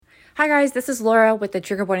Hi guys, this is Laura with the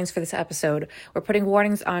trigger warnings for this episode. We're putting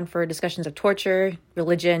warnings on for discussions of torture,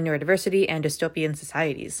 religion, neurodiversity, and dystopian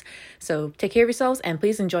societies. So take care of yourselves and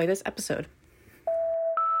please enjoy this episode.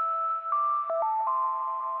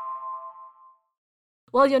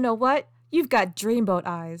 Well, you know what? You've got dreamboat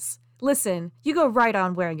eyes. Listen, you go right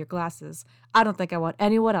on wearing your glasses. I don't think I want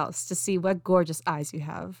anyone else to see what gorgeous eyes you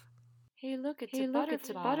have. Hey, look, it's a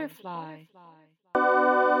butterfly.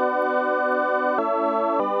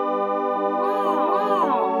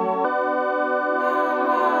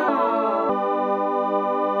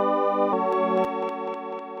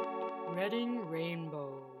 Reading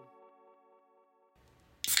Rainbow.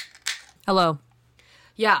 Hello.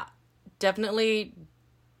 Yeah, definitely.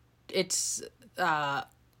 It's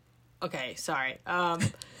okay. Sorry.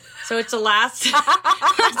 So it's the last.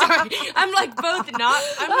 Sorry, I'm like both not.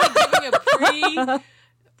 I'm like giving a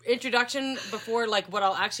pre-introduction before like what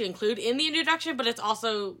I'll actually include in the introduction, but it's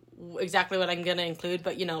also exactly what I'm gonna include.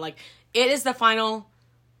 But you know, like it is the final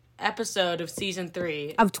episode of season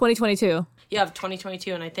 3 of 2022. Yeah, of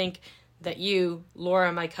 2022, and I think that you,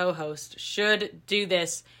 Laura, my co-host, should do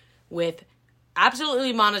this with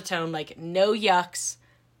absolutely monotone, like no yucks,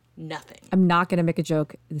 nothing. I'm not going to make a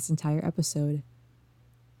joke this entire episode.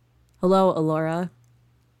 Hello, Alora.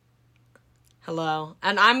 Hello.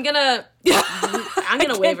 And I'm gonna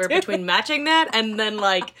waver between matching that and then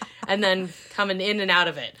coming in and out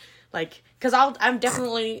of it. Like, because I'm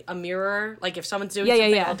definitely a mirror. Like, if someone's doing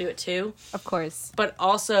something, I'll do it too. Of course. But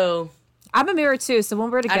also, I'm a mirror too, so when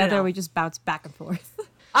we're together, we just bounce back and forth.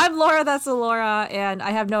 I'm Laura, that's Alora, and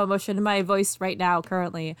I have no emotion in my voice right now,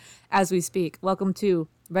 currently, as we speak. Welcome to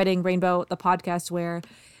Reading Rainbow, the podcast where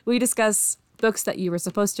we discuss books that you were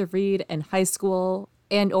supposed to read in high school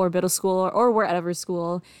and or middle school or wherever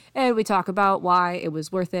school, and we talk about why it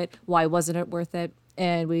was worth it, why wasn't it worth it,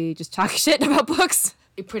 and we just talk shit about books.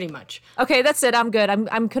 Pretty much. Okay, that's it. I'm good.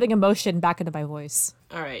 I'm putting emotion back into my voice.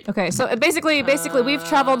 All right. Okay, so basically, we've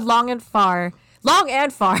traveled long and far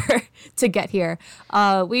to get here.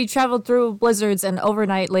 We traveled through blizzards and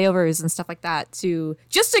overnight layovers and stuff like that to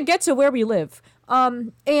get to where we live.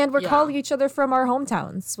 And we're calling each other from our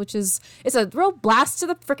hometowns, which it's a real blast to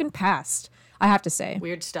the freaking past, I have to say.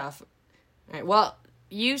 Weird stuff. All right. Well,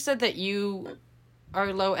 you said that you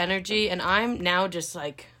are low energy, and I'm now just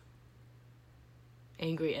like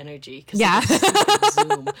angry energy. Yeah.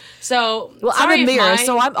 Zoom. So, well, I'm a mirror,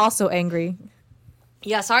 so I'm also angry.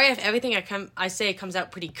 Yeah, sorry if everything I say comes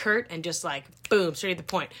out pretty curt and just like, boom, straight to the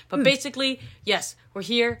point. But basically, yes, we're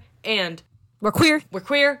here and... We're queer.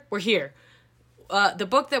 We're here. The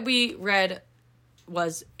book that we read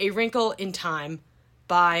was A Wrinkle in Time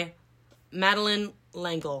by Madeleine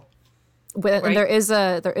L'Engle. Right? And there is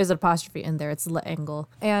an apostrophe in there. It's L'Engle.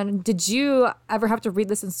 And did you ever have to read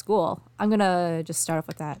this in school? I'm going to just start off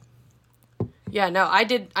with that. Yeah, no, I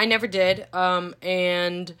never did.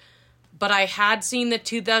 But I had seen the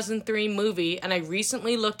 2003 movie, and I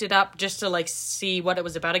recently looked it up just to, like, see what it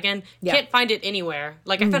was about again. Yeah. Can't find it anywhere.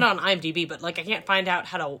 Like, I found it on IMDb, but, like, I can't find out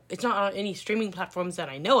it's not on any streaming platforms that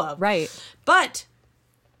I know of. Right. But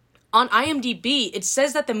on IMDb, it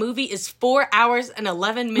says that the movie is 4 hours and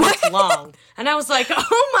 11 minutes long. And I was like,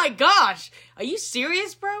 oh my gosh, are you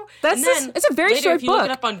serious, bro? It's a very short book. If you look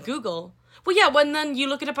it up on Google... Well, yeah, when then you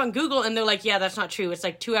look it up on Google and they're like, yeah, that's not true. It's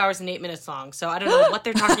like 2 hours and 8 minutes long. So I don't know what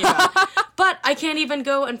they're talking about. But I can't even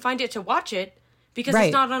go and find it to watch it because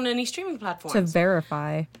it's not on any streaming platforms. To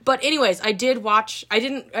verify. But anyways, I didn't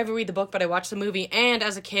ever read the book, but I watched the movie. And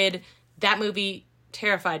as a kid, that movie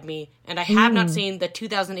terrified me. And I have not seen the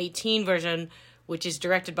 2018 version, which is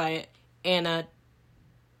directed by Anna,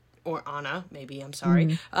 DuVernay.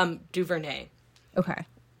 Okay.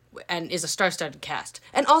 And is a star-studded cast.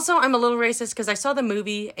 And also, I'm a little racist because I saw the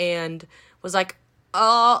movie and was like,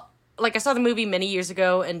 I saw the movie many years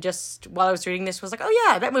ago and just while I was reading this was like, oh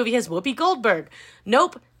yeah, that movie has Whoopi Goldberg.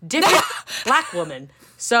 Nope, different black woman.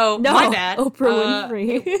 So, my bad. Oprah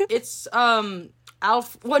Winfrey. It's, no,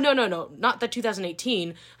 not the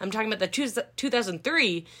 2018. I'm talking about the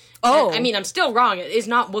 2003. Oh. And, I mean, I'm still wrong. It is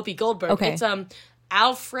not Whoopi Goldberg. Okay. It's,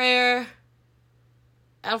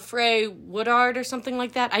 Alfre Woodard or something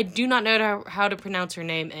like that. I do not know how to pronounce her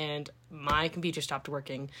name, and my computer stopped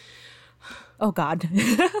working. Oh, God. Do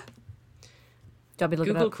you want me to look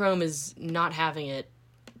Google it up? Chrome is not having it.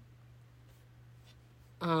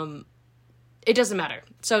 It doesn't matter.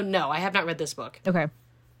 So, no, I have not read this book. Okay.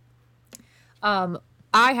 I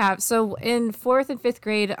have. So, in 4th and 5th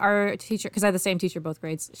grade, our teacher, because I had the same teacher both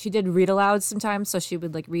grades, she did read aloud sometimes, so she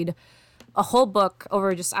would, like, read a whole book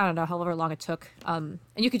over just, I don't know, however long it took. And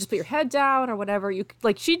you could just put your head down or whatever.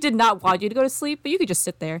 She did not want you to go to sleep, but you could just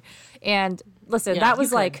sit there. And listen, that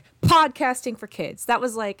was like podcasting for kids. That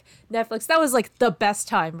was like Netflix. That was like the best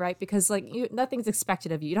time, right? Because like nothing's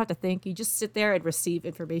expected of you. You don't have to think. You just sit there and receive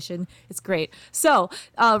information. It's great. So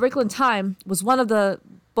Wrinkle in Time was one of the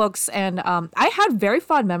books, and I had very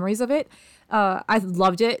fond memories of it. I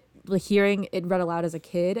loved it. Like hearing it read aloud as a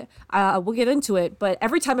kid. We'll get into it, but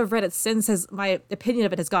every time I've read it since, my opinion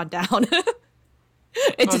of it has gone down.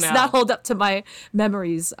 It does not hold up to my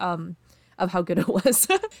memories of how good it was.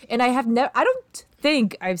 And I don't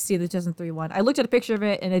think I've seen the 2003 one. I looked at a picture of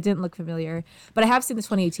it and it didn't look familiar, but I have seen the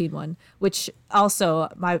 2018 one, which also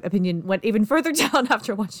my opinion went even further down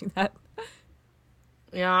after watching that.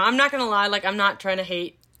 Yeah, I'm not gonna lie. Like, I'm not trying to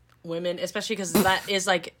hate women, especially because that is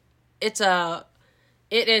like, it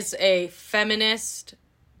is a feminist,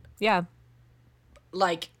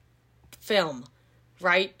 like, film,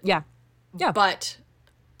 right? Yeah. But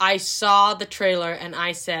I saw the trailer and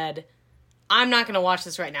I said, I'm not going to watch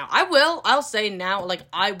this right now. I'll say now, like,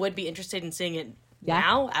 I would be interested in seeing it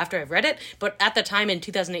now after I've read it. But at the time in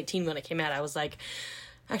 2018 when it came out, I was like,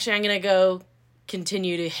 actually, I'm going to go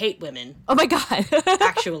continue to hate women. Oh my God.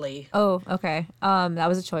 Actually. Oh, okay. That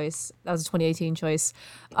was a choice. That was a 2018 choice.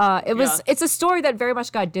 It's a story that very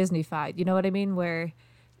much got Disney-fied. You know what I mean? Where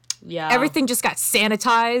everything just got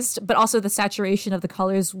sanitized, but also the saturation of the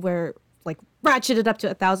colors were like ratcheted up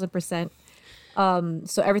to 1,000%.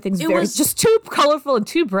 So everything's just too colorful and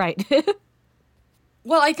too bright.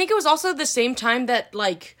 Well, I think it was also the same time that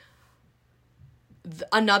like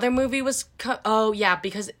another movie was.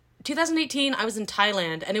 Because 2018 I was in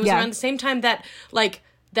Thailand, and it was around the same time that like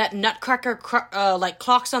that Nutcracker like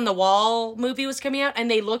Clocks on the Wall movie was coming out, and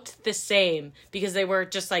they looked the same because they were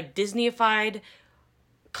just like Disney-ified,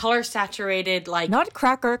 color saturated, like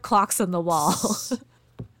Nutcracker Clocks on the Wall.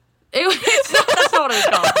 That's not what it was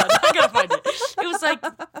called, but I gotta find it. It was like...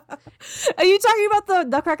 Are you talking about the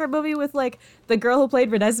Nutcracker movie with, like, the girl who played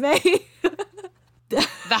Renesmee? The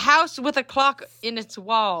House with a Clock in Its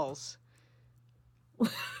Walls.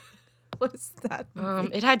 What is that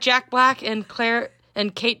movie? It had Jack Black and Claire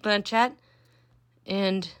and Kate Blanchett,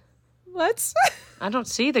 and... What? I don't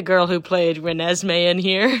see the girl who played Renesmee in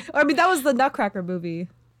here. I mean, that was the Nutcracker movie.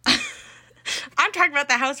 I'm talking about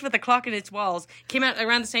The House with a Clock in Its Walls. Came out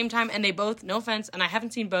around the same time, and they both, no offense, and I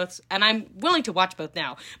haven't seen both, and I'm willing to watch both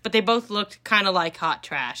now, but they both looked kind of like hot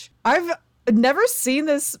trash. I've never seen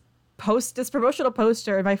this promotional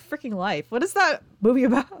poster in my freaking life. What is that movie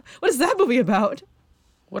about? What is that movie about?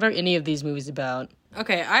 What are any of these movies about?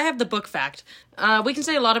 Okay, I have the book fact. We can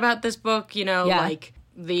say a lot about this book, like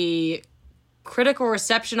the critical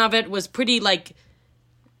reception of it was pretty, like,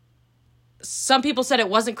 some people said it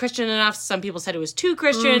wasn't Christian enough. Some people said it was too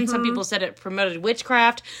Christian. Mm-hmm. Some people said it promoted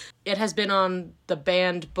witchcraft. It has been on the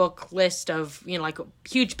banned book list of, like a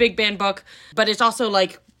huge big banned book. But it's also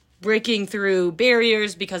like breaking through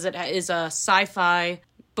barriers because it is a sci-fi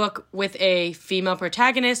book with a female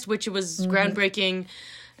protagonist, which was groundbreaking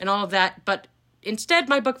and all of that. But instead,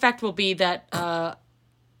 my book fact will be that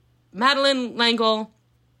Madeleine L'Engle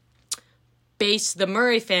based the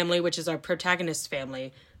Murray family, which is our protagonist's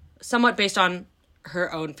family, somewhat based on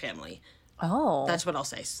her own family. Oh. That's what I'll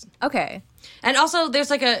say. Okay. And also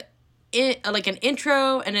there's like an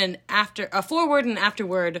intro and a foreword and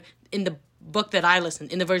afterword in the book that I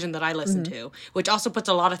listened, in the version that I listened to, which also puts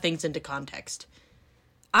a lot of things into context.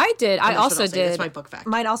 I did. I also did. That's my book fact.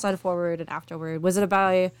 Mine also had a foreword and afterword. Was it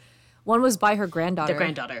about... One was by her granddaughter. The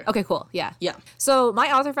granddaughter. Okay, cool. Yeah. Yeah. So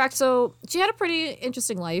my author fact, she had a pretty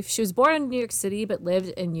interesting life. She was born in New York City, but lived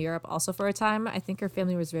in Europe also for a time. I think her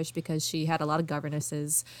family was rich because she had a lot of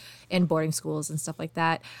governesses and boarding schools and stuff like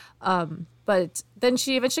that. But then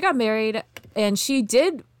she eventually got married, and she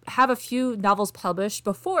did have a few novels published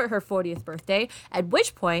before her 40th birthday, at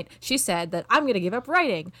which point she said that I'm going to give up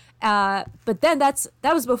writing. But then that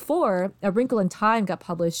was before A Wrinkle in Time got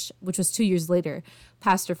published, which was 2 years later,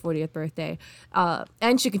 past her 40th birthday.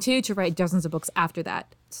 And she continued to write dozens of books after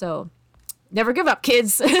that. So never give up,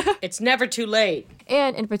 kids. It's never too late.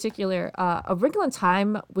 And in particular, A Wrinkle in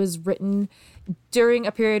Time was written during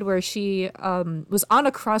a period where she was on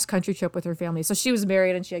a cross-country trip with her family. So she was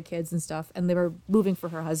married and she had kids and stuff, and they were moving for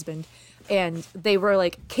her husband. And they were,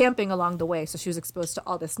 like, camping along the way. So she was exposed to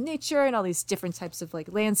all this nature and all these different types of, like,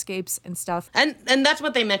 landscapes and stuff. And that's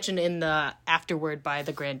what they mentioned in the afterword by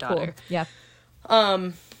the granddaughter. Cool. Yeah.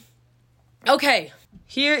 Okay.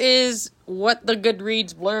 Here is what the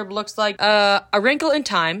Goodreads blurb looks like. A Wrinkle in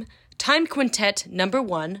Time, Time Quintet number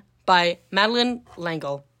 1 by Madeleine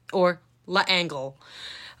L'Engle, or L'Engle.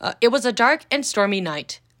 It was a dark and stormy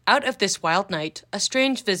night. Out of this wild night, a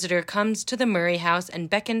strange visitor comes to the Murray house and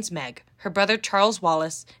beckons Meg, her brother Charles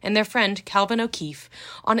Wallace, and their friend Calvin O'Keefe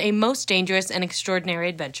on a most dangerous and extraordinary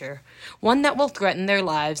adventure, one that will threaten their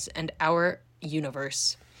lives and our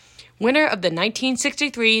universe. Winner of the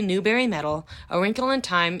 1963 Newbery Medal, A Wrinkle in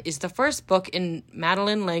Time is the first book in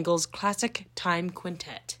Madeleine L'Engle's classic time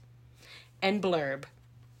quintet. End blurb.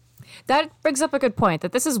 That brings up a good point,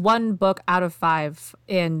 that this is one book out of 5,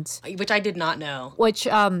 and which I did not know. Which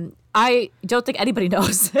I don't think anybody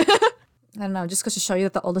knows. I don't know, just goes to show you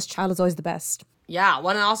that the oldest child is always the best. Yeah,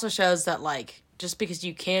 one also shows that, like, just because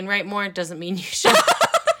you can write more doesn't mean you should.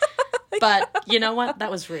 But you know what? That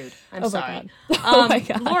was rude. I'm sorry. My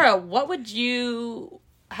God. Laura,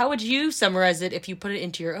 how would you summarize it if you put it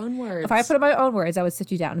into your own words? If I put it in my own words, I would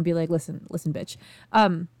sit you down and be like, listen, bitch.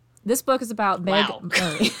 This book is about Meg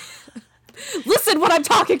Murray. Listen when I'm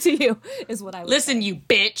talking to you, is what I would Listen, say. you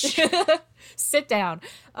bitch. Sit down.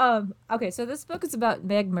 Okay, so this book is about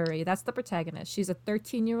Meg Murray. That's the protagonist. She's a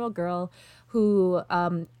 13-year-old girl who,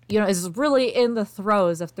 is really in the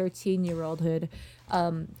throes of 13-year-oldhood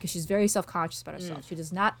because she's very self-conscious about herself. She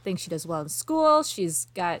does not think she does well in school. She's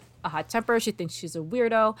got a hot temper. She thinks she's a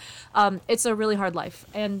weirdo. It's a really hard life.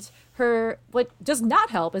 And what does not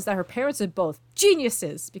help is that her parents are both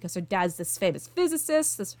geniuses because her dad's this famous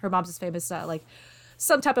physicist. Her mom's this famous,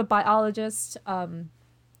 some type of biologist.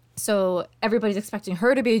 So everybody's expecting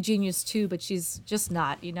her to be a genius too, but she's just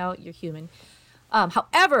not, you're human.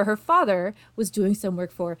 However, her father was doing some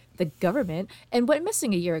work for the government and went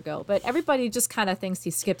missing a year ago, but everybody just kind of thinks he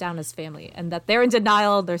skipped out on his family and that they're in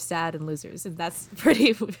denial, they're sad and losers, and that's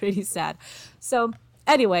pretty sad. So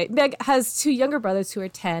anyway, Meg has 2 younger brothers who are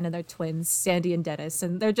 10 and they're twins, Sandy and Dennis,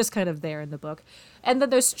 and they're just kind of there in the book. And then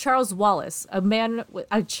there's Charles Wallace,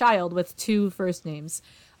 a child with 2 first names,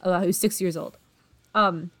 who's 6 years old.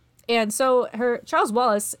 And so Charles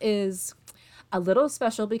Wallace is a little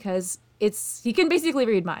special because he can basically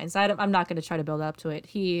read minds. I'm not going to try to build up to it.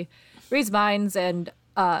 He reads minds and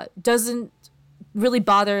doesn't really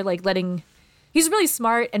bother he's really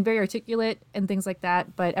smart and very articulate and things like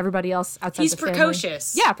that, but everybody else outside the family... He's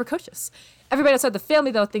precocious. Yeah, precocious. Everybody outside the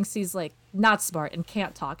family, though, thinks he's, not smart and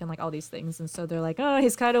can't talk and, all these things. And so they're like, oh,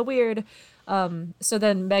 he's kind of weird. So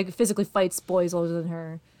then Meg physically fights boys older than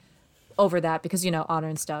her over that because, honor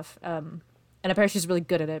and stuff. And apparently she's really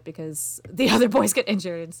good at it because the other boys get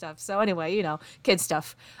injured and stuff. So anyway, kid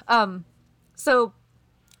stuff. So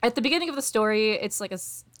at the beginning of the story, it's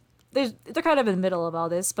they're kind of in the middle of all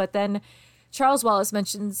this, but then Charles Wallace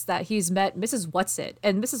mentions that he's met Mrs. Whatsit,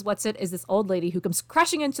 and Mrs. Whatsit is this old lady who comes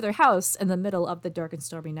crashing into their house in the middle of the dark and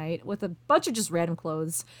stormy night with a bunch of just random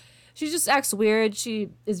clothes. She just acts weird. She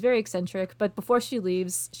is very eccentric, but before she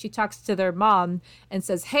leaves, she talks to their mom and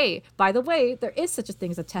says, hey, by the way, there is such a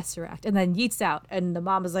thing as a tesseract, and then yeets out, and the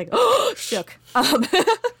mom is like, oh, shook.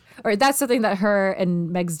 Or that's something that her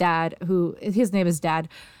and Meg's dad, who his name is Dad,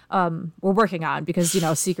 were working on because,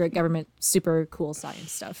 secret government, super cool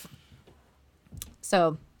science stuff.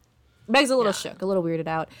 So Meg's a little shook, a little weirded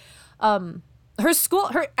out. Her school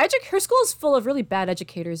is full of really bad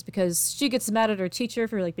educators because she gets mad at her teacher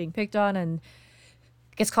for being picked on and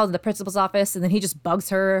gets called to the principal's office, and then he just bugs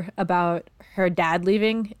her about her dad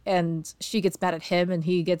leaving, and she gets mad at him, and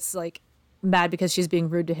he gets mad because she's being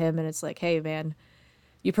rude to him, and it's like, hey man,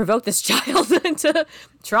 you provoked this child into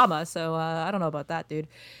trauma, so I don't know about that, dude.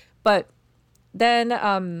 But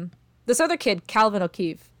then this other kid, Calvin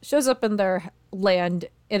O'Keefe, shows up in their land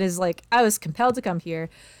and is like, I was compelled to come here.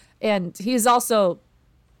 And he's also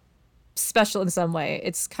special in some way.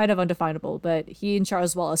 It's kind of undefinable, but he and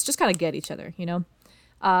Charles Wallace just kind of get each other,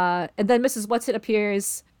 And then Mrs. Whatsit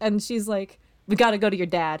appears, and she's like, we got to go to your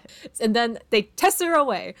dad. And then they test her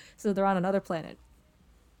away, so they're on another planet.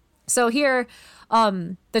 So here,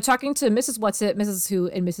 they're talking to Mrs. Whatsit, Mrs. Who,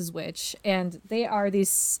 and Mrs. Witch, and they are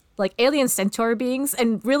these, alien centaur beings.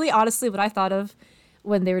 And really, honestly, what I thought of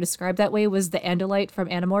when they were described that way was the Andalite from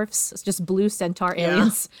Animorphs. It's just blue centaur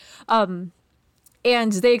aliens. And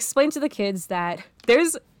they explain to the kids that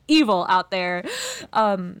there's evil out there.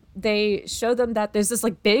 They show them that there's this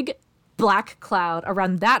big black cloud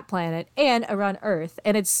around that planet and around Earth,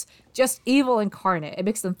 and it's just evil incarnate. It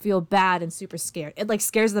makes them feel bad and super scared. It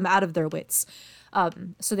scares them out of their wits.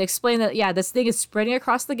 So they explain that, this thing is spreading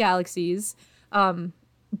across the galaxies.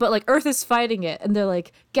 But Earth is fighting it, and they're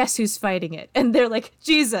like, guess who's fighting it? And they're like,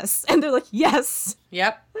 Jesus. And they're like, yes.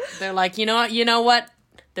 Yep. They're like, you know what?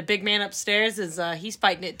 The big man upstairs is he's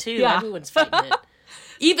fighting it too. Yeah. Everyone's fighting it.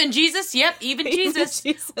 Even Jesus? Yep, even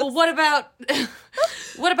Jesus. Well, what about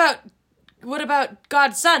what about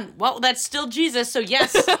God's son? Well, that's still Jesus, so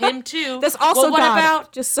yes, him too. That's also well, what God,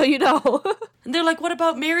 about, just so you know. And they're like, what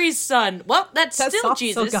about Mary's son? Well, that's still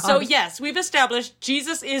Jesus. God. So yes, we've established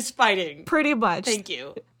Jesus is fighting. Pretty much. Thank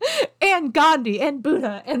you. And Gandhi and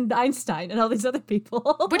Buddha and Einstein and all these other people.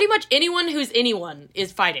 Pretty much anyone who's anyone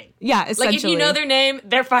is fighting. Yeah, essentially. Like if you know their name,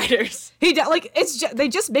 they're fighters. They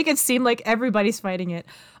just make it seem like everybody's fighting it.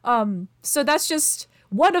 So that's just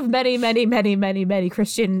one of many, many, many, many, many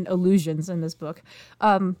Christian allusions in this book.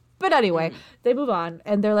 But anyway, they move on,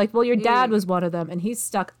 and they're like, well, your dad was one of them, and he's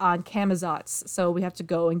stuck on Camazotz, so we have to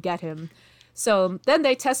go and get him. So then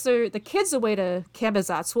they test the kids away to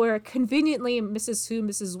Camazotz, where conveniently Mrs. Who,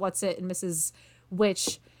 Mrs. What's-It, and Mrs.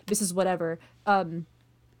 Which, Mrs. Whatever,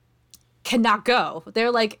 cannot go.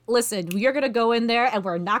 They're like, listen, you're going to go in there, and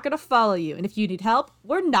we're not going to follow you. And if you need help,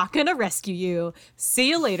 we're not going to rescue you. See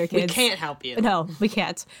you later, kids. We can't help you. No, we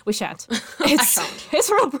can't. We shan't.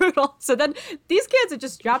 It's real brutal. So then these kids are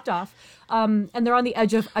just dropped off, and they're on the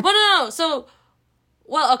edge of... Well, no. So,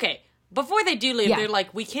 well, okay. Before they do leave, they're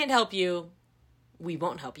like, we can't help you. We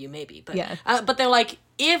won't help you, maybe. But, but they're like,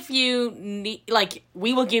 if you need... Like,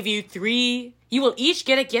 we will give you 3... You will each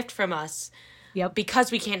get a gift from us. Yep.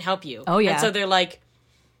 Because we can't help you. Oh, yeah. And so they're like,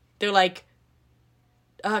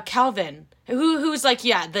 Calvin, who's like,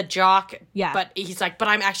 the jock. Yeah. But he's like, but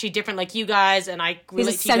I'm actually different like you guys, and I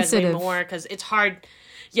relate to you guys way more because it's hard.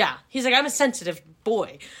 Yeah. He's like, I'm a sensitive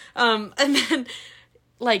boy. And then,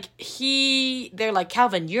 like, they're like,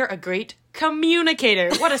 Calvin, you're a great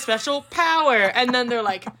communicator. What a special power. And then they're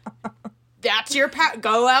like, that's your power.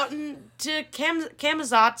 Go out and to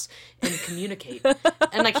Camazotz and communicate.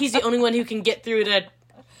 And like he's the only one who can get through to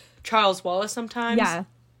Charles Wallace sometimes. Yeah.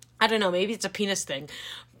 I don't know, maybe it's a penis thing.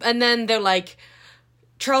 And then they're like,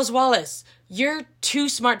 Charles Wallace, you're too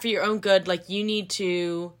smart for your own good. Like you need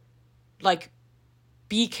to like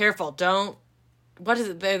be careful. Don't what is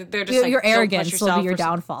it? They're just like your arrogance will be your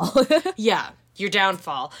downfall. Yeah, your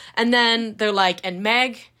downfall. And then they're like, and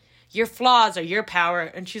Meg, your flaws are your power.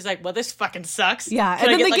 And she's like, well, this fucking sucks. Yeah, and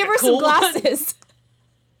then they give her some glasses.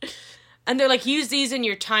 And they're like, use these in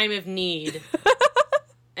your time of need.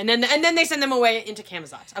 and then they send them away into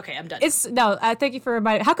Camazotz. Okay, I'm done. Thank you for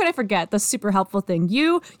reminding. How could I forget the super helpful thing?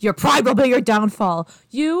 Your pride will be your downfall.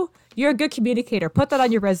 You're a good communicator. Put that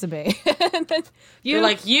on your resume. You're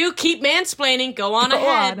like, you keep mansplaining. Go on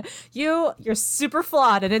ahead. You're super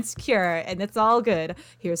flawed and insecure, and it's all good.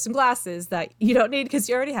 Here's some glasses that you don't need because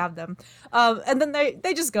you already have them. And then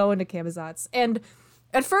they just go into Camazotz. And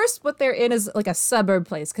at first, what they're in is like a suburb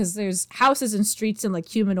place because there's houses and streets and like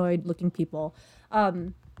humanoid-looking people.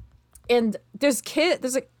 And this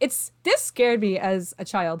scared me as a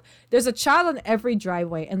child. There's a child on every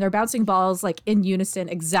driveway, and they're bouncing balls like in unison,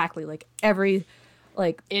 exactly like every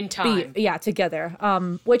like in time, together.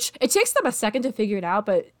 Which it takes them a second to figure it out,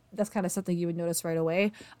 but that's kind of something you would notice right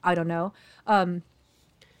away. I don't know. And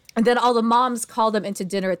then all the moms call them into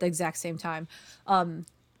dinner at the exact same time,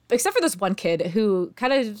 except for this one kid who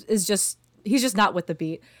kind of he's just not with the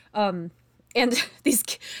beat. And these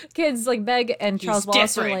kids like Meg and Charles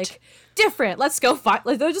Wallace are like different. Let's go find.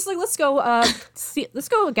 Like they're just like let's go let's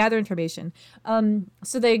go gather information.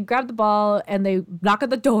 So they grab the ball and they knock on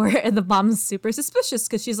the door, and the mom's super suspicious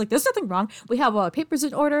because she's like, "There's nothing wrong. We have all our papers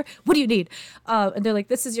in order. What do you need?" And they're like,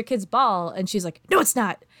 "This is your kid's ball," and she's like, "No, it's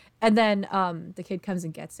not." And then the kid comes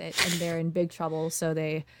and gets it, and they're in big trouble. So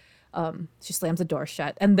she slams the door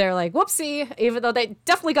shut, and they're like, "Whoopsie!" Even though they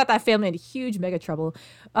definitely got that family in huge mega trouble.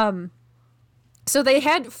 So they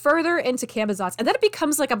head further into Camazotz, and then it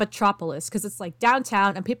becomes like a metropolis because it's like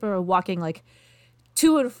downtown, and people are walking like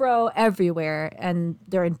to and fro everywhere, and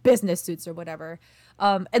they're in business suits or whatever.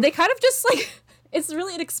 And they kind of just like, it's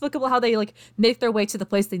really inexplicable how they like make their way to the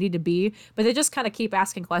place they need to be, but they just kind of keep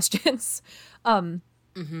asking questions.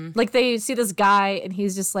 Like they see this guy, and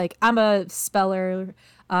he's just like, "I'm a speller.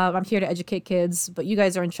 I'm here to educate kids, but you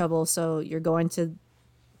guys are in trouble, so you're going to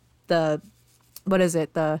the." What is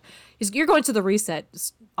it? You're going to the reset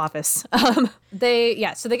office. So they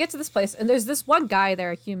get to this place, and there's this one guy there,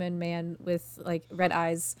 a human man with like red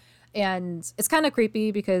eyes, and it's kind of creepy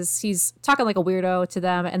because he's talking like a weirdo to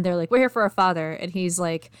them, and they're like, "We're here for our father," and he's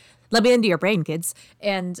like, "Let me into your brain, kids."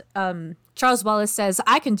 And Charles Wallace says,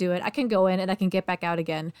 "I can do it. I can go in and I can get back out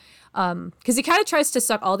again," because he kind of tries to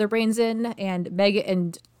suck all their brains in, and Meg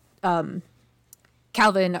and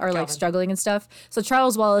Calvin are like struggling and stuff. So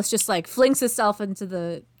Charles Wallace just like flings himself into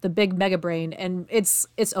the big mega brain, and it's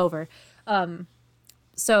over.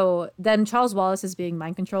 So then Charles Wallace is being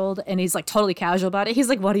mind controlled, and he's like totally casual about it. He's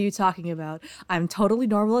like, "What are you talking about? I'm totally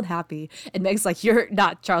normal and happy." And Meg's like, "You're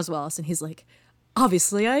not Charles Wallace." And he's like,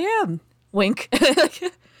 "Obviously I am." Wink.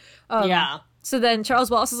 Yeah. So then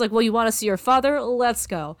Charles Wallace is like, well, you want to see your father? Let's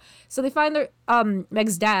go. So they find their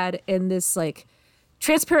Meg's dad in this like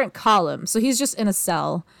transparent column. So he's just in a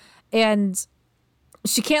cell, and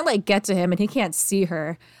she can't like get to him, and he can't see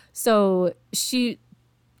her. So she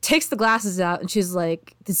takes the glasses out, and she's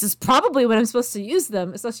like, this is probably when I'm supposed to use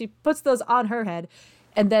them. So she puts those on her head,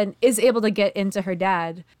 and then is able to get into her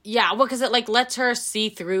dad. Yeah, well, because it like lets her see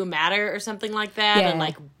through matter or something like that, and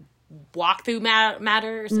like walk through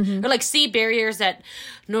matter, or like see barriers that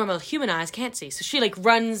normal human eyes can't see. So she like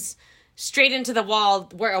runs straight into the wall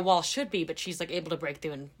where a wall should be, but she's like able to break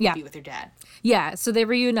through and be with her dad. Yeah, so they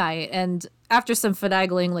reunite, and after some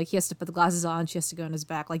finagling, like he has to put the glasses on, she has to go on his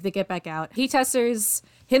back, like they get back out. He testers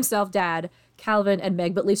himself, dad, Calvin, and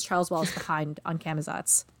Meg, but leaves Charles Wallace behind on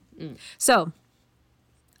Camazotz. So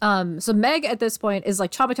Meg at this point is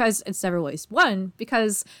like traumatized in several ways. One,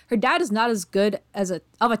 because her dad is not as good as of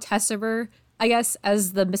a tester, I guess,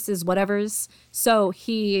 as the Mrs. Whatevers. So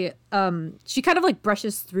she kind of like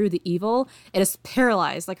brushes through the evil and is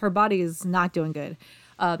paralyzed. Like her body is not doing good.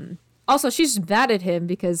 Also, she's mad at him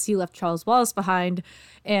because he left Charles Wallace behind,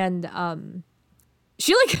 and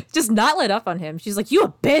she like just not let up on him. She's like, you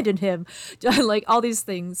abandoned him, like all these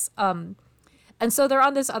things. And so they're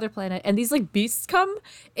on this other planet, and these like beasts come,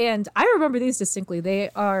 and I remember these distinctly. They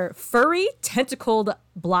are furry, tentacled,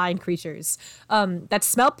 blind creatures that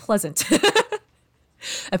smell pleasant,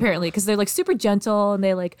 apparently, because they're like super gentle, and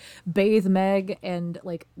they like bathe Meg and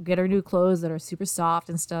like get her new clothes that are super soft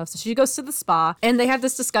and stuff. So she goes to the spa, and they have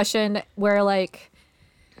this discussion where like,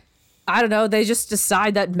 I don't know, they just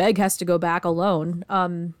decide that Meg has to go back alone,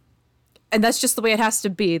 and that's just the way it has to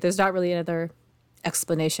be. There's not really another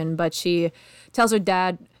explanation, but she tells her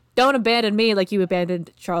dad, don't abandon me like you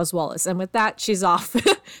abandoned Charles Wallace. And with that, she's off.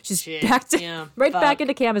 She's back to back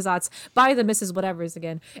into Camazotz by the Mrs. Whatevers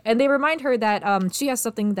again. And they remind her that she has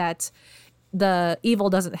something that the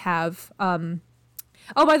evil doesn't have. Oh,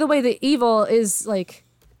 by the way, the evil is like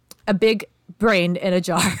a big brain in a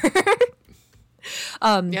jar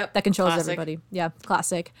that controls everybody. Yeah,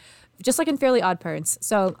 classic. Just like in Fairly Odd Parents.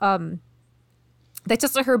 So they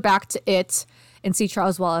test her back to it and see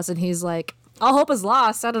Charles Wallace, and he's like, all hope is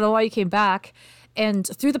lost. I don't know why you came back. And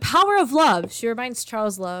through the power of love, she reminds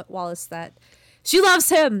Charles Wallace that she loves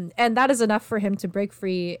him, and that is enough for him to break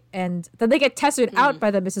free. And then they get tested out by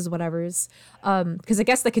the Mrs. Whatevers, because I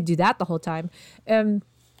guess they could do that the whole time. They're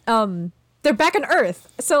back on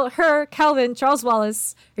Earth. So her, Calvin, Charles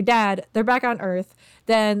Wallace, her dad, they're back on Earth.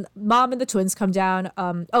 Then Mom and the twins come down.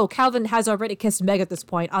 Calvin has already kissed Meg at this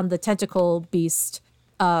point on the tentacle beast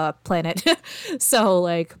planet. So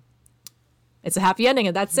like, it's a happy ending,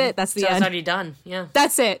 and that's it. That's the end. It's already done. Yeah.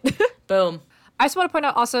 That's it. Boom. I just want to point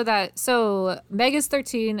out also that, so Meg is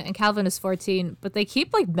 13 and Calvin is 14, but they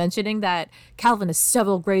keep like mentioning that Calvin is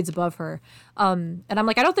several grades above her. And I'm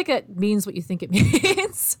like, I don't think it means what you think it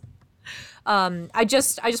means. I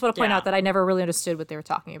just want to point out that I never really understood what they were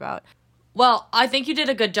talking about. Well, I think you did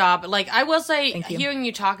a good job. Like, I will say, hearing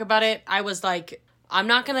you talk about it, I was like, I'm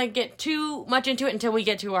not going to get too much into it until we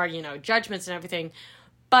get to our, judgments and everything.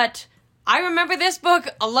 But I remember this book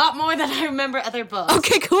a lot more than I remember other books.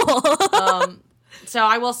 Okay, cool. So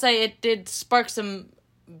I will say it did spark some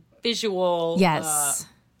visual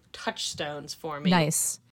touchstones for me.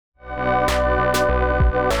 Nice.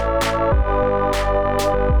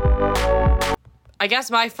 I guess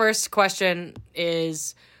my first question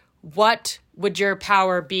is, what would your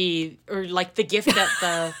power be, or like the gift that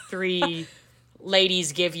the three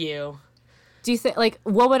ladies give you? Do you think, like,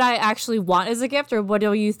 what would I actually want as a gift, or what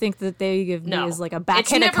do you think that they give me as like a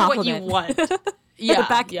backhanded compliment? It's never what you want.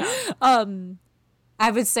 Yeah. I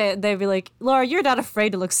would say they'd be like, Laura, you're not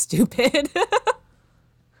afraid to look stupid.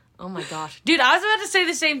 Oh my gosh, dude! I was about to say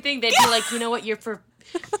the same thing. They'd be like, you know what,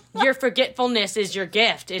 your forgetfulness is your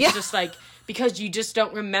gift. It's just like, because you just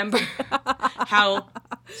don't remember how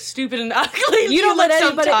stupid and ugly you don't let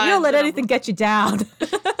anybody. You don't let anything get you down.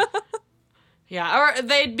 Yeah, or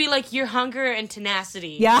they'd be like, your hunger and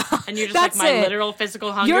tenacity. Yeah, and you're just like, my literal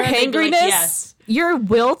physical hunger. Your and hangriness, like, yes. Your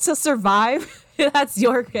will to survive. That's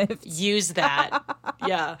your gift. Use that.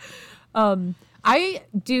 Yeah. I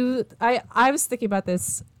was thinking about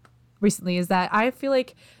this recently, is that I feel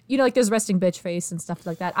like, like there's resting bitch face and stuff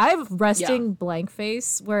like that. I have resting blank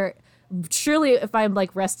face, where truly if I'm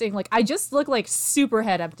like resting, like I just look like super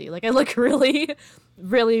head empty. Like I look really,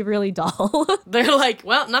 really, really dull. They're like,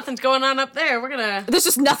 well, nothing's going on up there. There's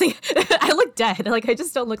just nothing. I look dead. Like I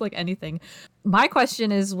just don't look like anything. My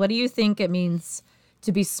question is, what do you think it means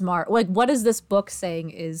to be smart? Like, what is this book saying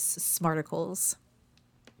is smarticles?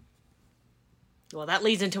 Well, that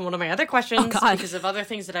leads into one of my other questions because of other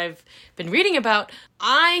things that I've been reading about.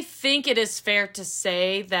 I think it is fair to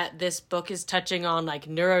say that this book is touching on like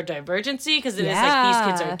neurodivergency because it is like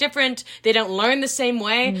these kids are different. They don't learn the same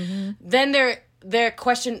way. Mm-hmm. Then their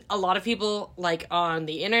question a lot of people like on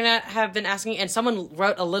the internet have been asking, and someone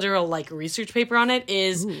wrote a literal like research paper on it,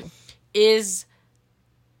 is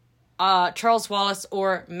Charles Wallace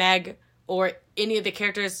or Meg or any of the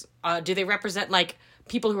characters, do they represent like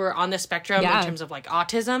people who are on the spectrum in terms of like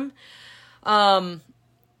autism? And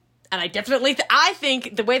I definitely I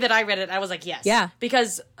think the way that I read it, I was like, yes. Yeah.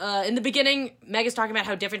 Because in the beginning, Meg is talking about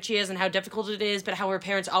how different she is and how difficult it is, but how her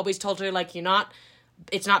parents always told her, like,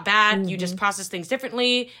 it's not bad, mm-hmm. you just process things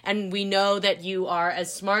differently, and we know that you are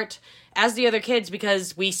as smart as the other kids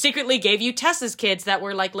because we secretly gave you tests as kids that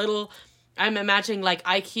were like little, I'm imagining like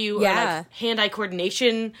IQ or like hand-eye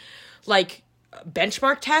coordination, like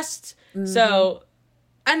benchmark tests. Mm-hmm. So...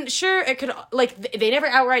 And sure, it could, like, they never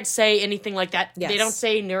outright say anything like that. Yes. They don't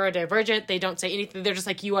say neurodivergent. They don't say anything. They're just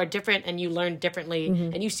like, you are different and you learn differently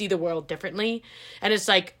mm-hmm. and you see the world differently. And it's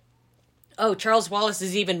like, oh, Charles Wallace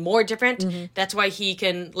is even more different. Mm-hmm. That's why he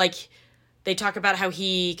can, like, they talk about how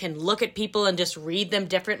he can look at people and just read them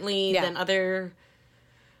differently than other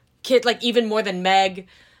kids, like, even more than Meg.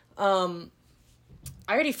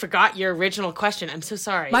 I already forgot your original question. I'm so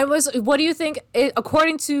sorry. Mine was, what do you think,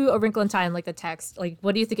 according to A Wrinkle in Time, like the text, like,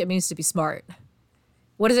 what do you think it means to be smart?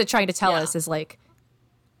 What is it trying to tell us is, like,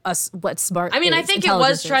 us what smart is? I mean, I think it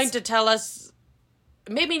was trying to tell us,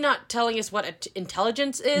 maybe not telling us what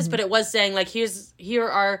intelligence is, mm-hmm. but it was saying, like, here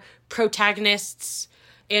are protagonists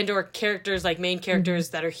and or characters, like main characters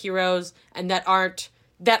mm-hmm. that are heroes and that are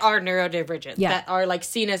neurodivergent, that are, like,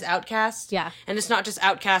 seen as outcasts. Yeah. And it's not just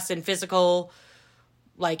outcasts in physical...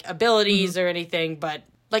 like abilities mm-hmm. or anything, but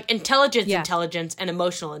like intelligence and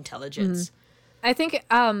emotional intelligence. Mm-hmm. I think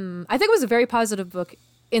it was a very positive book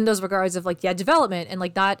in those regards of like development and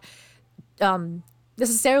like not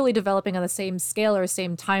necessarily developing on the same scale or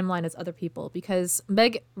same timeline as other people, because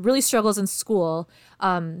Meg really struggles in school.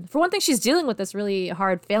 For one thing, she's dealing with this really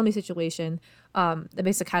hard family situation that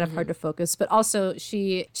makes it kind of mm-hmm. hard to focus, but also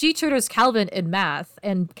she tutors Calvin in math,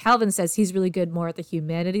 and Calvin says he's really good more at the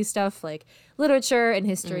humanities stuff, like literature and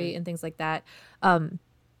history mm-hmm. and things like that.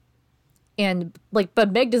 And like,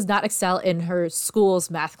 but Meg does not excel in her school's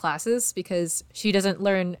math classes because she doesn't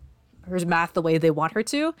learn her math the way they want her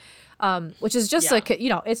to, which is just like, you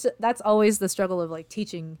know, that's always the struggle of like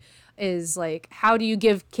teaching, is like, how do you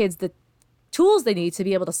give kids the tools they need to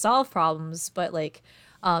be able to solve problems, but like,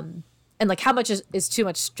 and like how much is too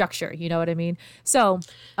much structure, you know what I mean? So,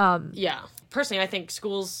 personally, I think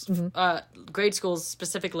schools, mm-hmm. Grade schools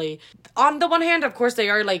specifically, on the one hand, of course, they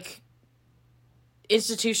are like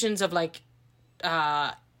institutions of like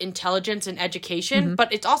intelligence and education, mm-hmm.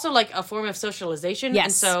 but it's also like a form of socialization. Yes.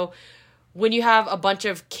 And so when you have a bunch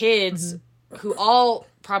of kids mm-hmm. who all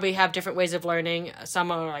probably have different ways of learning,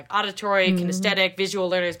 some are like auditory, mm-hmm. kinesthetic, visual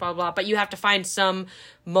learners, blah, blah, but you have to find some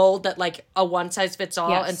mold that like a one size fits all.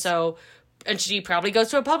 Yes. And she probably goes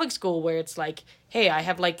to a public school where it's like, hey, I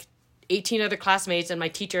have like 18 other classmates and my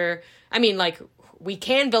teacher, I mean, like, we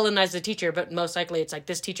can villainize the teacher, but most likely it's like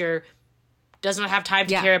this teacher does not have time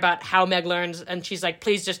to care about how Meg learns, and she's like,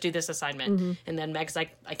 please just do this assignment. Mm-hmm. And then Meg's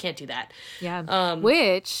like, I can't do that. Yeah.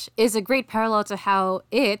 Which is a great parallel to how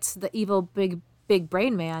the evil big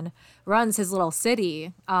brain man, runs his little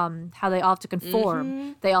city, how they all have to conform.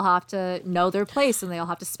 Mm-hmm. They all have to know their place, and they all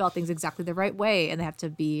have to spell things exactly the right way, and they have to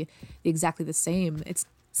be exactly the same.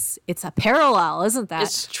 It's a parallel, isn't that?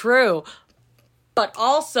 It's true. But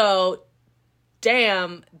also,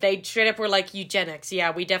 damn, they straight up were like, eugenics.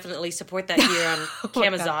 Yeah, we definitely support that here on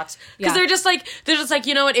Camazotz. Because they're just like,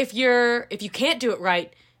 you know what, if you can't do it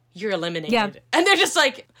right, you're eliminated. Yeah. And they're just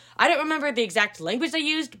like, I don't remember the exact language they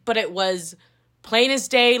used, but it was plain as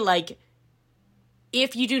day, like,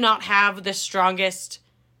 if you do not have the strongest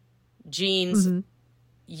genes, mm-hmm.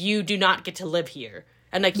 you do not get to live here.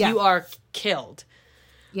 And like, you are killed.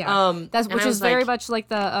 Yeah. Which is very much like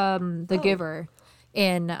the Giver.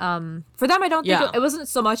 And for them, I don't think it wasn't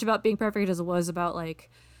so much about being perfect as it was about like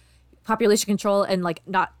population control and like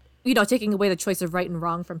not, you know, taking away the choice of right and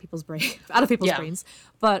wrong from people's out of people's brains.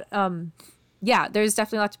 But there's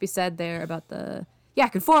definitely a lot to be said there about the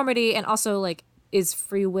conformity, and also like, is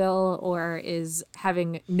free will or is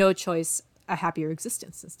having no choice a happier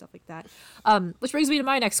existence and stuff like that. Which brings me to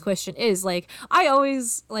my next question is like, I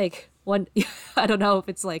always like I don't know if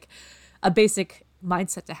it's like a basic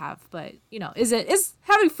mindset to have, but you know, is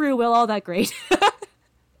having free will all that great?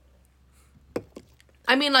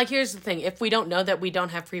 I mean, like, here's the thing: if we don't know that we don't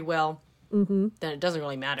have free will, mm-hmm. then it doesn't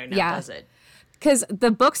really matter now, does it? because the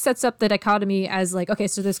book sets up the dichotomy as like, okay,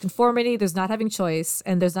 so there's conformity, there's not having choice,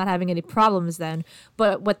 and there's not having any problems then,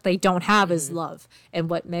 but what they don't have is love, and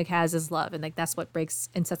what Meg has is love, and like that's what breaks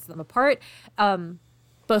and sets them apart.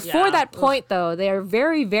 Before that point, though, they are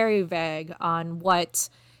very, very vague on what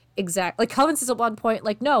like Calvin says at one point,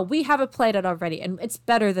 like, no, we have a planet already, and it's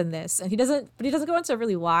better than this, and he doesn't go into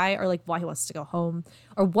really why, or like why he wants to go home,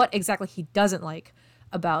 or what exactly he doesn't like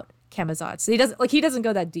about Camazotz. So he doesn't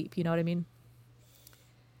go that deep, you know what I mean?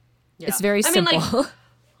 Yeah. It's very simple.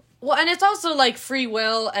 Well, and it's also like free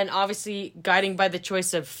will, and obviously guiding by the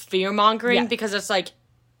choice of fear mongering, because it's like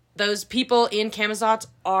those people in Camazotz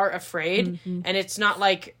are afraid, and it's not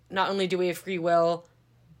like not only do we have free will,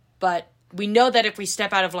 but we know that if we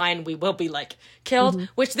step out of line, we will be like killed.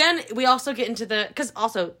 Which then we also get into because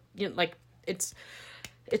also, you know, like it's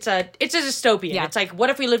a dystopia. Yeah. It's like, what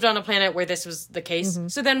if we lived on a planet where this was the case?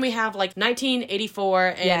 So then we have like 1984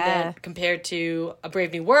 and then compared to A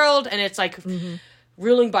Brave New World, and it's like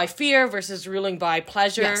ruling by fear versus ruling by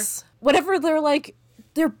pleasure. Yes. Whatever, they're like,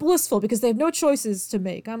 they're blissful because they have no choices to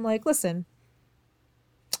make. I'm like, listen,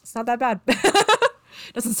 it's not that bad.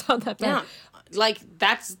 Doesn't sound that bad. Yeah. Like,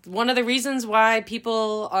 that's one of the reasons why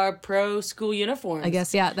people are pro school uniforms. I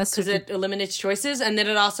guess, yeah, that's because it eliminates choices, and then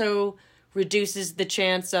it also reduces the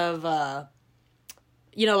chance of,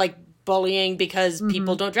 like bullying because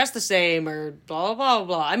people don't dress the same or blah, blah, blah,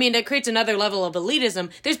 blah. I mean, it creates another level of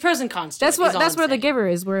elitism. There's pros and cons to that's where The Giver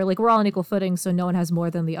is, where like we're all on equal footing, so no one has more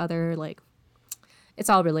than the other. Like, it's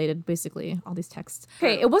all related, basically, all these texts.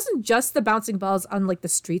 Okay, it wasn't just the bouncing balls on like the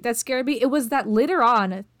street that scared me. It was that later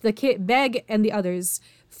on, the kid, Meg and the others,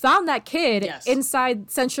 found that kid inside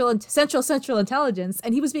Central Intelligence,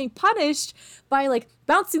 and he was being punished by like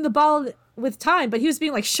bouncing the ball with time, but he was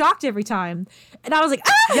being like shocked every time. And I was like,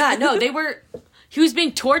 ah! Yeah, no, he was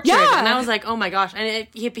being tortured, and I was like, oh my gosh. And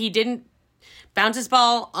if he didn't bounce his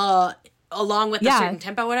ball, along with a certain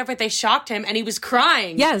tempo, whatever, they shocked him and he was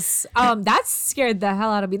crying. Yes. That scared the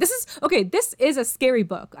hell out of me. This is a scary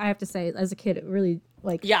book, I have to say. As a kid, it really,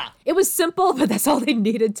 like, it was simple, but that's all they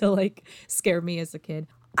needed to, like, scare me as a kid.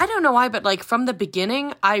 I don't know why, but, like, from the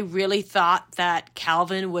beginning, I really thought that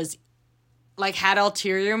Calvin was, like, had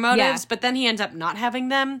ulterior motives, but then he ends up not having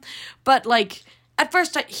them. But, like, at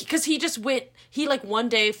first, because he, like, one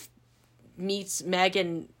day meets Meg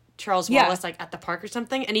and Charles Wallace, like, at the park or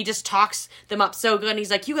something, and he just talks them up so good, and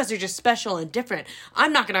he's like, you guys are just special and different.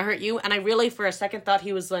 I'm not gonna hurt you. And I really, for a second, thought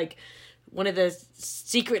he was, like, one of the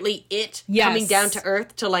secretly coming down to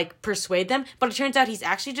earth to, like, persuade them. But it turns out he's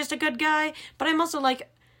actually just a good guy. But I'm also, like,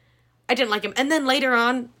 I didn't like him. And then later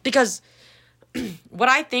on, because what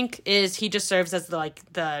I think is he just serves as,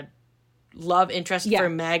 the love interest for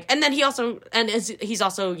Meg. And then he's also,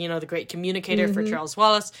 the great communicator for Charles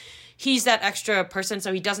Wallace. He's that extra person,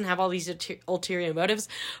 so he doesn't have all these ulterior motives.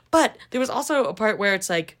 But there was also a part where it's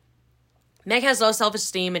like, Meg has low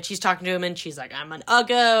self-esteem, and she's talking to him, and she's like, I'm an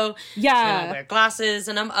uggo. Yeah. And I wear glasses,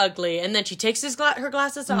 and I'm ugly. And then she takes her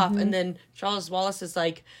glasses off, and then Charles Wallace is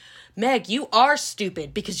like, Meg, you are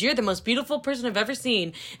stupid because you're the most beautiful person I've ever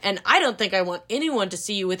seen. And I don't think I want anyone to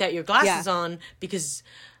see you without your glasses on because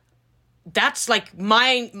that's like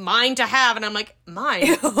mine to have. And I'm like, mine?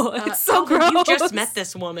 Ew, it's so gross. You just met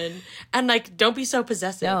this woman. And like, don't be so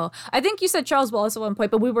possessive. No, I think you said Charles Wallace at one point,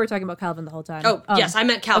 but we were talking about Calvin the whole time. Oh, yes, I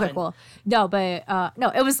meant Calvin. Okay, cool. No, but I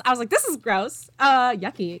was like, this is gross.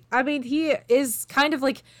 Yucky. I mean, he is kind of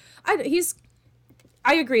like,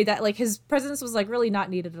 I agree that like his presence was like really not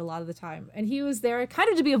needed a lot of the time, and he was there kind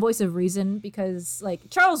of to be a voice of reason because like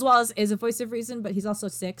Charles Wallace is a voice of reason, but he's also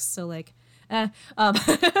 6, so like, and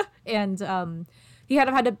he had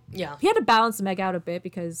to balance Meg out a bit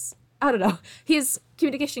because I don't know, his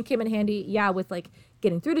communication came in handy, with like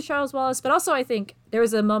getting through to Charles Wallace, but also I think there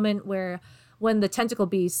was a moment where when the tentacle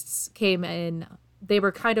beasts came in, they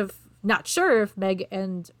were kind of not sure if Meg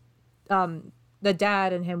and the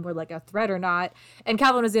dad and him were like a threat or not, and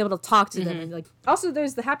Calvin was able to talk to them, and like also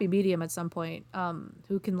there's the happy medium at some point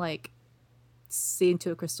who can like see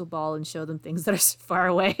into a crystal ball and show them things that are far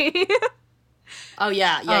away. Oh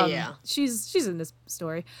yeah. She's in this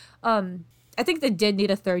story. I think they did need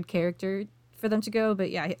a third character for them to go, but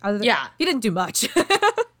he didn't do much.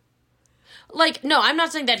 Like, no, I'm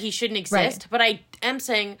not saying that he shouldn't exist, but I am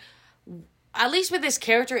saying, at least with this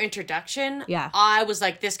character introduction, I was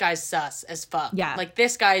like, this guy's sus as fuck. Yeah. Like,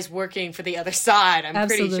 this guy's working for the other side, I'm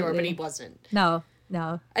pretty sure, but he wasn't. No.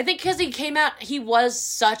 I think because he came out, he was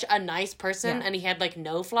such a nice person, and he had, like,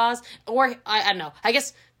 no flaws. Or, I don't know, I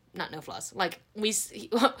guess, not no flaws. Like, we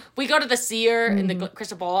go to the seer in the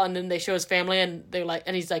crystal ball, and then they show his family, and they're like,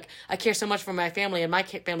 and he's like, I care so much for my family, and my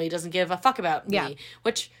family doesn't give a fuck about me.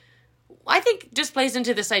 Which, I think just plays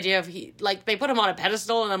into this idea of they put him on a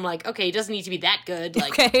pedestal, and I'm like, okay, he doesn't need to be that good.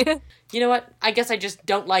 Like, okay. You know what? I guess I just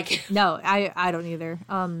don't like him. No, I don't either.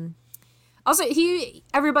 Also,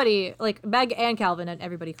 everybody, like Meg and Calvin and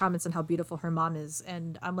everybody comments on how beautiful her mom is.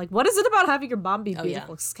 And I'm like, what is it about having your mom be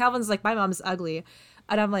beautiful? Because Calvin's like, my mom is ugly.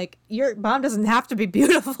 And I'm like, your mom doesn't have to be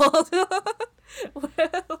beautiful.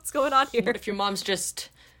 What's going on here? What if your mom's just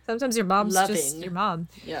Sometimes your mom's loving? Just your mom.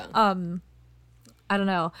 Yeah. I don't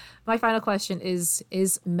know. My final question is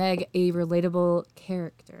Meg a relatable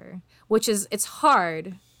character? Which is, it's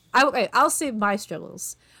hard. I'll say my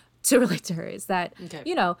struggles to relate to her is that,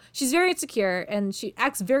 you know, she's very insecure and she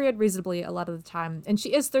acts very unreasonably a lot of the time. And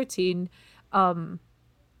she is 13.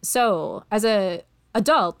 So as a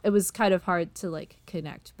adult, it was kind of hard to like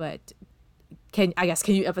connect, but can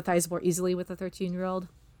you empathize more easily with a 13-year-old?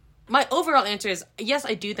 My overall answer is yes,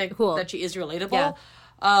 I do think that she is relatable.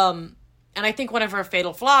 Yeah. And I think one of her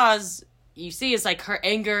fatal flaws you see is like her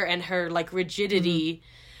anger and her like rigidity.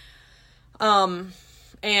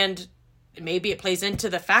 And maybe it plays into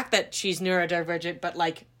the fact that she's neurodivergent, but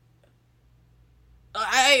like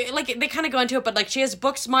they kind of go into it, but like she has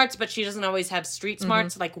book smarts, but she doesn't always have street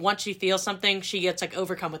smarts. Like once she feels something, she gets like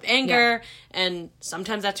overcome with anger, and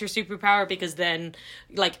sometimes that's her superpower, because then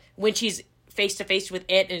like when she's face to face with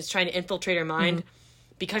it and it's trying to infiltrate her mind,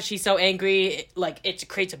 because she's so angry, it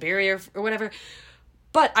creates a barrier or whatever.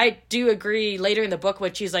 But I do agree later in the book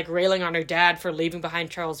when she's like railing on her dad for leaving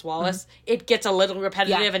behind Charles Wallace, it gets a little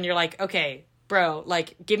repetitive, and you're like, okay, bro,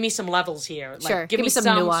 like give me some levels here. Like give me some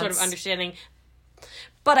nuance. Sort of understanding.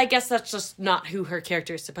 But I guess that's just not who her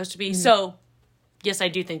character is supposed to be. So yes, I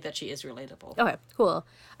do think that she is relatable. Okay, cool.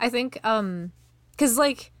 I think because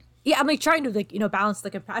like, yeah, I'm like trying to like, you know, balance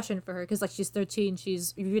the compassion for her, because like she's 13,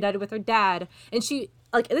 she's reunited with her dad, and she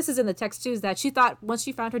like, this is in the text too, is that she thought once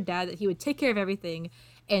she found her dad that he would take care of everything,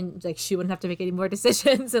 and like she wouldn't have to make any more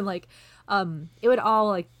decisions, and like it would all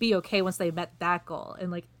like be okay once they met that goal,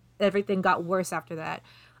 and like everything got worse after that.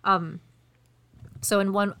 So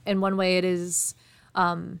in one way it is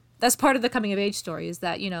that's part of the coming of age story, is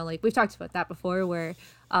that, you know, like we've talked about that before, where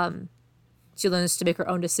she learns to make her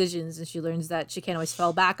own decisions, and she learns that she can't always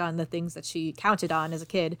fall back on the things that she counted on as a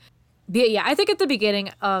kid. But yeah, I think at the beginning,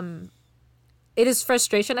 it is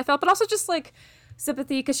frustration I felt, but also just like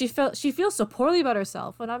sympathy, because she feels so poorly about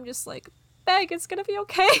herself, and I'm just like, Meg, it's gonna be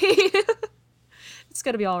okay. It's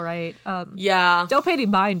gonna be all right. Don't pay any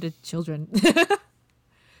mind to children.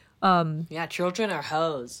 Yeah, children are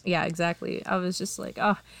hoes. Yeah, exactly. I was just like,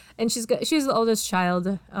 oh, and she's the oldest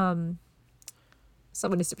child.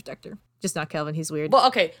 Someone needs to protect her. Just not Kelvin. He's weird. Well,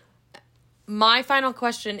 okay. My final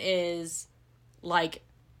question is, like,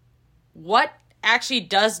 what actually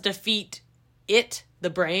does defeat the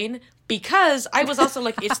brain? Because I was also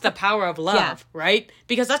like, it's the power of love, right?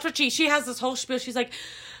 Because that's what she has this whole spiel. She's like,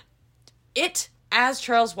 it, as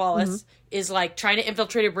Charles Wallace, is like trying to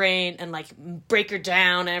infiltrate her brain and like break her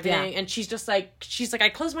down and everything. And she's like, I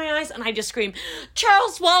close my eyes and I just scream,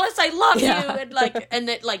 Charles Wallace, I love you. And like, and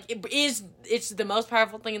that like, it's the most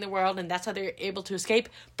powerful thing in the world. And that's how they're able to escape.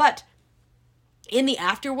 But in the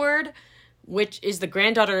afterword, which is the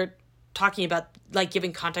granddaughter talking about, like,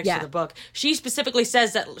 giving context to the book, she specifically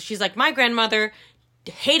says that she's like, my grandmother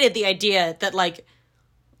hated the idea that like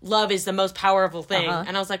love is the most powerful thing.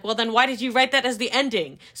 And I was like, well, then why did you write that as the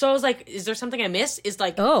ending? So I was like, is there something I miss? Is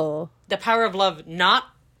like, the power of love not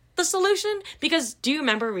the solution? Because do you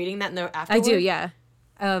remember reading that in the afterword? I do, yeah.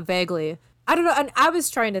 Vaguely. I don't know. And I was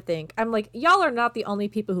trying to think. I'm like, y'all are not the only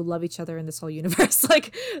people who love each other in this whole universe.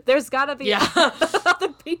 Like, there's gotta be other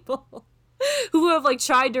people who have like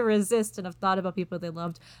tried to resist and have thought about people they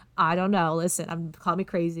loved. I don't know. Listen, call me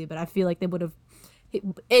crazy, but I feel like they would have.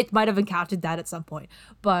 It might have encountered that at some point,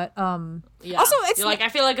 but also it's you're like, I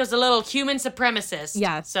feel like it was a little human supremacist.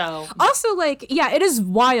 Yeah. So also like, yeah, it is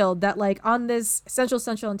wild that like on this central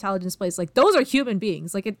intelligence place, like those are human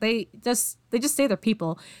beings. Like they just say they're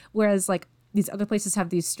people, whereas like these other places have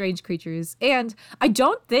these strange creatures. And I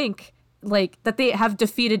don't think like that they have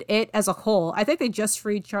defeated it as a whole. I think they just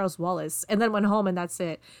freed Charles Wallace and then went home, and that's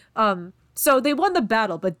it. So they won the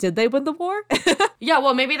battle, but did they win the war? Yeah,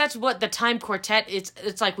 well, maybe that's what the Time Quartet,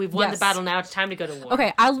 it's like, we've won the battle, now it's time to go to war.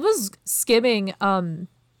 Okay, I was skimming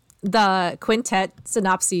the quintet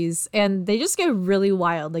synopses, and they just get really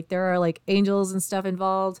wild. Like, there are, like, angels and stuff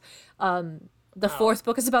involved. The fourth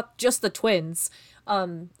book is about just the twins.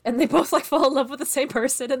 And they both, like, fall in love with the same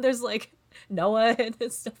person, and there's, like, Noah and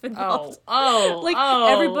stuff involved.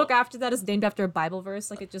 Every book after that is named after a Bible verse.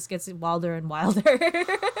 Like, it just gets wilder and wilder.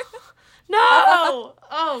 No!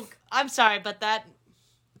 Oh, I'm sorry, but that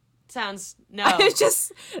sounds, no.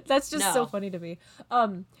 That's just so funny to me.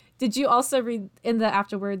 Did you also read in the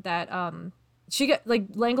afterword that she got like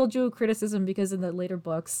Langle drew criticism because in the later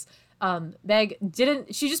books, Meg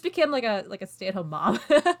didn't. She just became like a stay-at-home mom,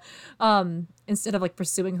 instead of like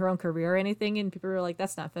pursuing her own career or anything. And people were like,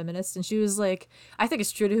 "That's not feminist." And she was like, "I think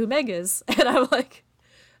it's true to who Meg is." And I'm like,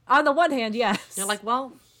 on the one hand, yes. You're like,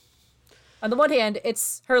 well, on the one hand,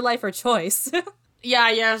 it's her life or choice. yeah.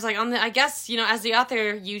 I was like, I guess, as the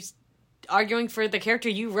author, you arguing for the character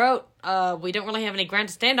you wrote, we don't really have any ground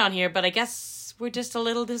to stand on here, but I guess we're just a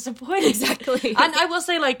little disappointed. Exactly. And I will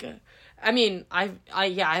say, like, I mean, I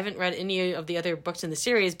haven't read any of the other books in the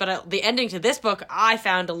series, but the ending to this book I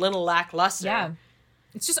found a little lackluster. Yeah.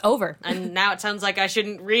 It's just over. And now it sounds like I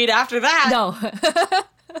shouldn't read after that. No.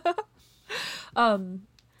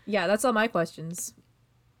 Yeah, that's all my questions.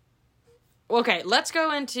 Okay, let's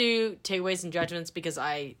go into takeaways and judgments because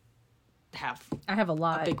I have a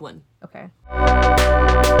lot. A big one. Okay.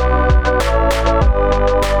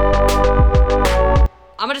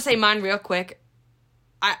 I'm going to say mine real quick.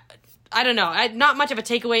 I don't know. Not much of a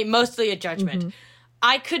takeaway, mostly a judgment. Mm-hmm.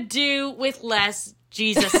 I could do with less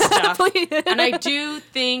Jesus stuff. And I do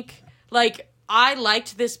think, like, I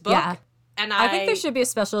liked this book. Yeah. And I think there should be a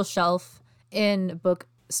special shelf in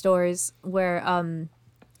bookstores where,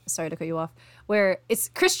 sorry to cut you off, where it's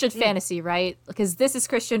Christian fantasy, right? Because this is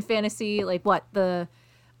Christian fantasy. Like, what? The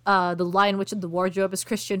Lion, Witch, and the Wardrobe is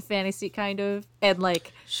Christian fantasy, kind of. And,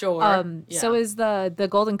 like, sure. Yeah. So is the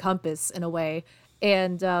Golden Compass, in a way.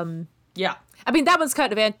 And, yeah. I mean, that one's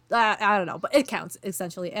kind of, I don't know, but it counts,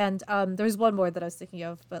 essentially. And there's one more that I was thinking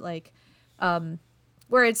of, but, like,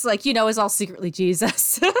 where it's, like, is all secretly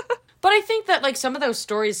Jesus. But I think that, like, some of those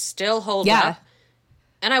stories still hold up.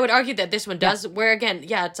 And I would argue that this one does, where, again,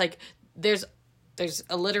 it's, like, there's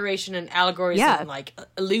alliteration and allegories and, like,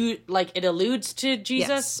 it alludes to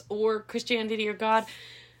Jesus or Christianity or God.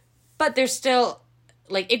 But there's still,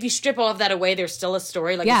 like, if you strip all of that away, there's still a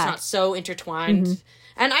story. Like, it's not so intertwined. Mm-hmm.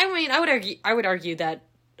 And I mean, I would argue that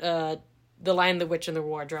The Lion, the Witch, and the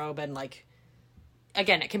Wardrobe, and, like,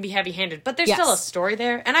 again, it can be heavy-handed, but there's still a story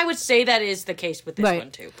there. And I would say that is the case with this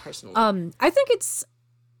one too, personally. I think it's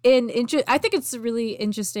a really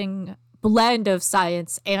interesting blend of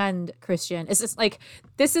science and Christian. It's just like,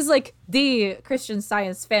 this is like the Christian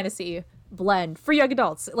science fantasy blend for young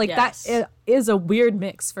adults. Like that is a weird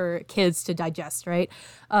mix for kids to digest, right?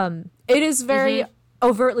 It is very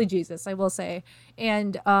overtly Jesus, I will say.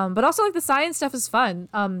 And but also, like, the science stuff is fun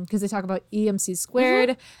because they talk about EMC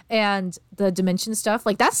squared and the dimension stuff.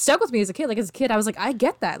 Like, that stuck with me as a kid. Like, as a kid, I was like, I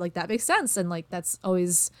get that. Like, that makes sense. And, like, that's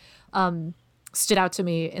always stood out to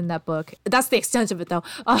me in that book. That's the extent of it, though.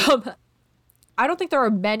 I don't think there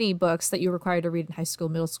are many books that you're required to read in high school,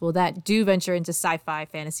 middle school that do venture into sci-fi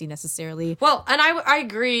fantasy necessarily. Well, and I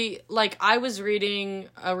agree. Like, I was reading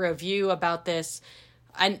a review about this,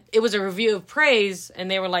 and it was a review of praise,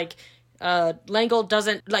 and they were like, Langle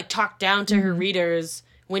doesn't, like, talk down to her readers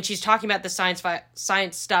when she's talking about the science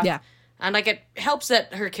stuff. Yeah. And, like, it helps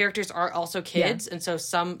that her characters are also kids. Yeah. And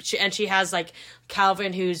so she has, like,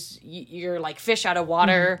 Calvin, who's your, like, fish out of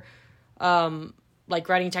water, like,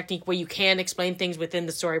 writing technique where you can explain things within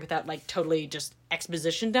the story without, like, totally just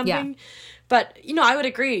exposition dumping. Yeah. But, I would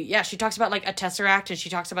agree. Yeah, she talks about, like, a tesseract, and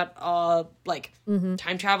she talks about, like,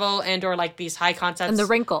 time travel and or, like, these high concepts. And the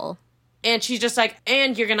wrinkle. And she's just like,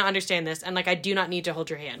 and you're going to understand this. And, like, I do not need to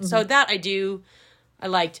hold your hand. So that I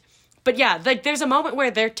liked. But, yeah, like, there's a moment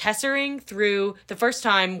where they're tessering through the first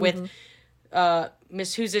time with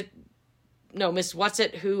Miss What's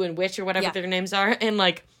It, Who, and Which, or whatever their names are. And,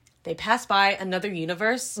 like, they pass by another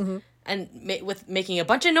universe and with making a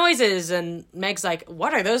bunch of noises. And Meg's like,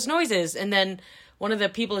 what are those noises? And then one of the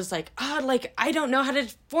people is like, like, I don't know how to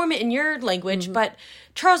form it in your language, but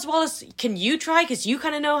Charles Wallace, can you try? Because you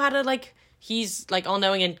kind of know how to, like, he's, like,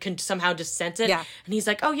 all-knowing and can somehow just sense it. Yeah. And he's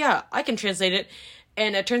like, oh, yeah, I can translate it.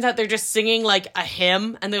 And it turns out they're just singing, like, a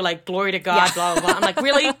hymn, and they're like, glory to God, blah, blah, blah. I'm like,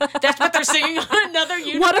 really? That's what they're singing on another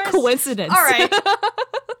universe? What a coincidence. All right.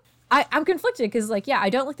 I'm conflicted because, like,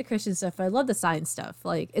 I don't like the Christian stuff, but I love the science stuff.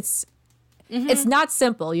 Like, it's not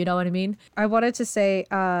simple, you know what I mean? I wanted to say,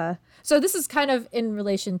 so this is kind of in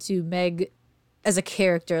relation to Meg as a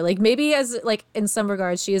character. Like, maybe as, like, in some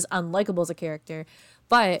regards, she is unlikable as a character.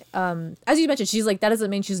 But as you mentioned, she's like, that doesn't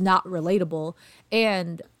mean she's not relatable.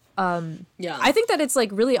 And I think that it's, like,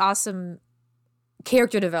 really awesome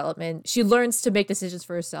character development. She learns to make decisions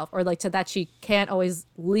for herself, or, like, to that she can't always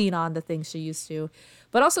lean on the things she used to.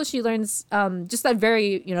 But also she learns just that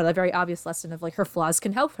very obvious lesson of, like, her flaws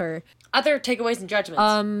can help her. Other takeaways and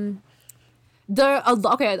judgments. A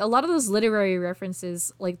lot of those literary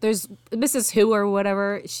references, like there's Mrs. Who or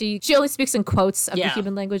whatever, she only speaks in quotes of the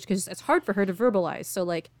human language because it's hard for her to verbalize. So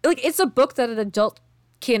like it's a book that an adult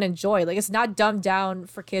can enjoy. Like it's not dumbed down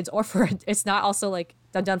for kids it's not also like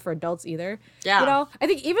dumbed down for adults either. Yeah. I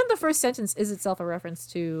think even the first sentence is itself a reference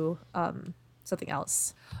to something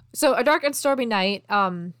else. So A Dark and Stormy Night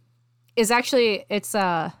is actually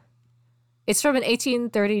it's from an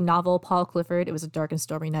 1830 novel, Paul Clifford. It was A Dark and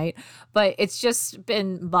Stormy Night, but it's just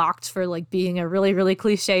been mocked for like being a really, really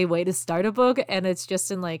cliche way to start a book, and it's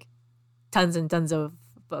just in like tons and tons of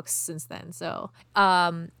books since then. So,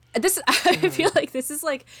 this I feel like this is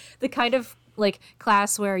like the kind of like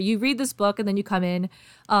class where you read this book and then you come in,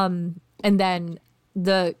 and then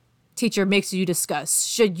the teacher makes you discuss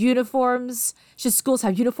should schools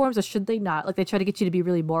have uniforms or should they not. Like they try to get you to be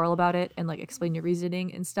really moral about it and like explain your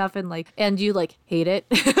reasoning and stuff, and you like hate it.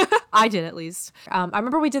 I did, at least. I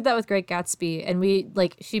remember we did that with Great Gatsby, and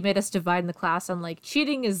she made us divide in the class on like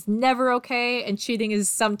cheating is never okay and cheating is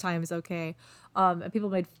sometimes okay. And people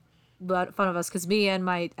made fun of us because me and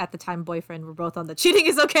my at the time boyfriend were both on the cheating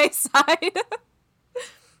is okay side.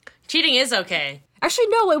 Cheating is okay. Actually,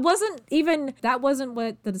 no, it wasn't even. That wasn't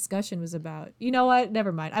what the discussion was about. You know what?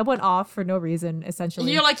 Never mind. I went off for no reason,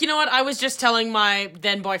 essentially. You're like, you know what? I was just telling my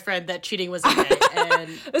then boyfriend that cheating was okay.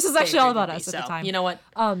 And this is actually all about us at the time. You know what?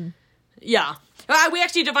 Yeah. We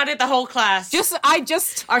actually divided the whole class.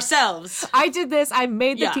 Ourselves. I did this. I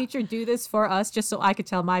made the teacher do this for us just so I could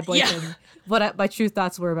tell my boyfriend what my true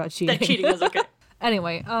thoughts were about cheating. That cheating was okay.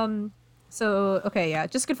 Anyway, so, okay, yeah.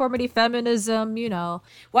 Just conformity, feminism,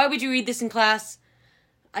 Why would you read this in class?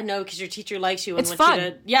 I know, because your teacher likes you and wants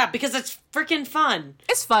you to... Yeah, because it's freaking fun.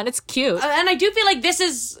 It's fun. It's cute. And I do feel like this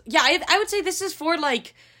is... Yeah, I would say this is for,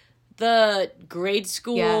 like, the grade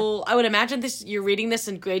school... Yeah. I would imagine you're reading this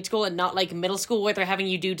in grade school and not, like, middle school where they're having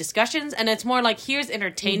you do discussions. And it's more like, here's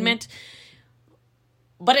entertainment.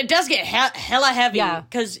 Mm-hmm. But it does get hella heavy. Yeah.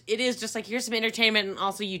 Because it is just like, here's some entertainment and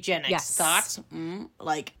also eugenics. Yes. Thoughts?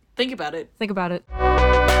 Like, think about it. Think about it.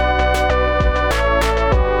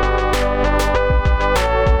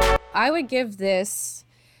 I would give this,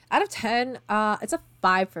 out of 10, it's a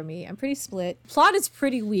 5 for me. I'm pretty split. Plot is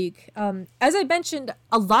pretty weak. As I mentioned,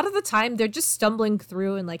 a lot of the time they're just stumbling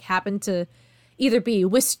through and like happen to either be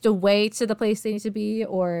whisked away to the place they need to be,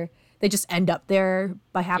 or they just end up there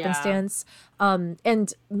by happenstance. Yeah.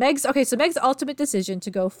 And Meg's ultimate decision to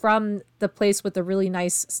go from the place with the really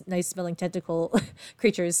nice smelling tentacle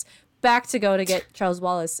creatures back to go to get Charles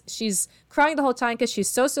Wallace. She's crying the whole time because she's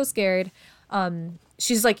so scared.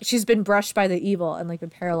 She's been brushed by the evil and like been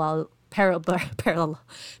paralyzed. She's been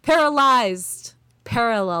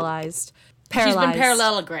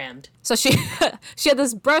parallelogrammed. So she had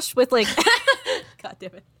this brush with like God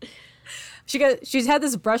damn it. She's had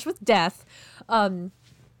this brush with death. And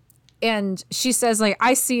she says like,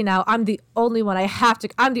 I see now, I'm the only one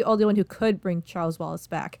who could bring Charles Wallace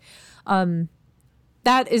back.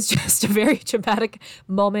 That is just a very dramatic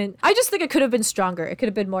moment. I just think it could have been stronger. It could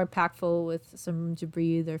have been more impactful with some room to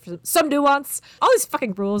breathe or some nuance. All these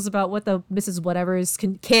fucking rules about what the Mrs. Whatevers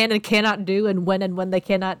can and cannot do and when they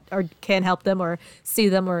cannot or can help them or see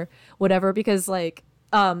them or whatever, because like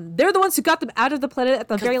they're the ones who got them out of the planet at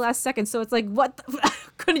the very last second. So it's like, what?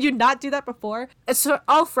 Couldn't you not do that before? It's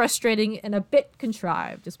all frustrating and a bit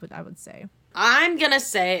contrived, is what I would say. I'm going to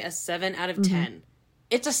say a 7 out of 10.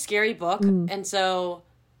 It's a scary book, and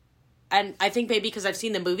I think maybe because I've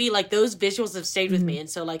seen the movie, like, those visuals have stayed with me, and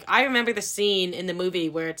so, like, I remember the scene in the movie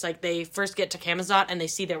where it's, like, they first get to Camazotz, and they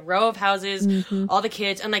see the row of houses, all the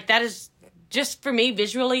kids, and, like, that is, just for me,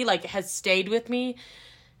 visually, like, has stayed with me,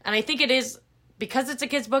 and I think it is, because it's a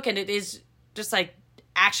kid's book, and it is just, like,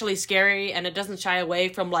 actually scary, and it doesn't shy away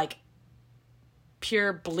from, like,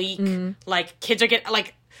 pure bleak, like, kids are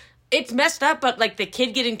like, it's messed up, but, like, the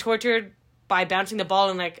kid getting tortured by bouncing the ball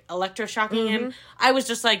and, like, electroshocking him. I was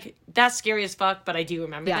just like, that's scary as fuck, but I do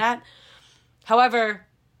remember that. However,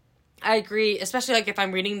 I agree, especially, like, if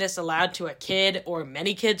I'm reading this aloud to a kid or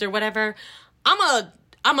many kids or whatever,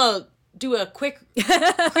 I'm a do a quick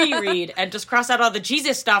pre-read and just cross out all the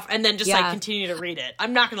Jesus stuff and then just, like, continue to read it.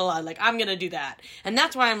 I'm not gonna lie, like, I'm gonna do that. And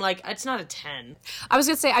that's why I'm like, it's not a 10. I was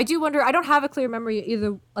gonna say, I do wonder, I don't have a clear memory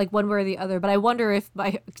either, like, one way or the other, but I wonder if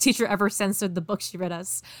my teacher ever censored the book she read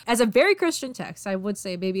us. As a very Christian text, I would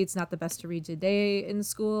say maybe it's not the best to read today in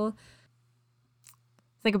school.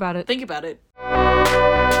 Think about it. Think about it.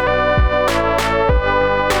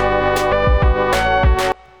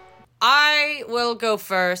 I will go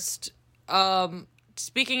first.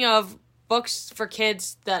 Speaking of books for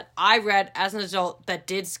kids that I read as an adult that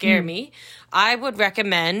did scare me, I would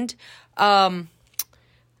recommend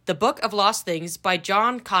The Book of Lost Things by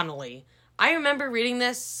John Connolly. I remember reading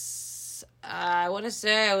this, I want to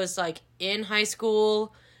say I was like in high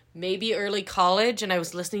school, maybe early college, and I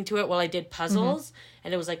was listening to it while I did puzzles,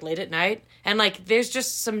 and it was like late at night. And like there's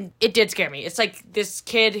just it did scare me. It's like this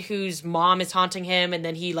kid whose mom is haunting him, and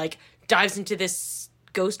then he like dives into this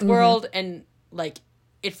ghost world, and like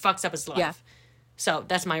it fucks up his life. Yeah. So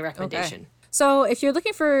that's my recommendation. Okay. So if you're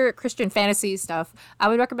looking for Christian fantasy stuff, I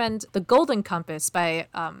would recommend The Golden Compass by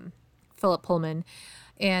Philip Pullman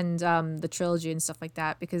and the trilogy and stuff like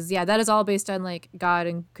that, because yeah, that is all based on like God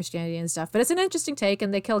and Christianity and stuff. But it's an interesting take,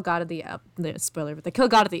 and they kill God at the spoiler, but they kill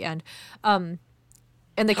God at the end.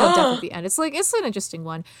 And they kill death at the end. It's an interesting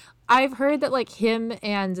one. I've heard that like him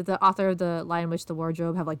and the author of The Lion, Witch, the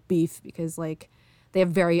Wardrobe have like beef because like they have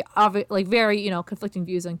very conflicting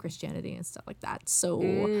views on Christianity and stuff like that. So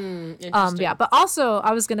yeah, but also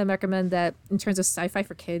I was gonna recommend that in terms of sci-fi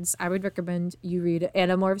for kids, I would recommend you read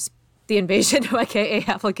Animorphs: The Invasion, aka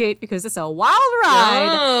Applegate, because it's a wild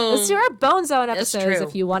ride. Let's do our Bone Zone episodes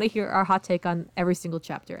if you want to hear our hot take on every single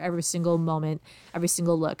chapter, every single moment, every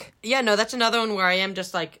single look. Yeah, no, that's another one where I am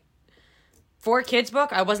just like, for a kid's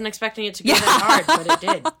book, I wasn't expecting it to go that hard, but it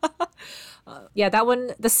did. Yeah, that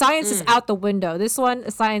one, the science is out the window. This one,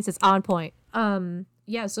 the science is on point.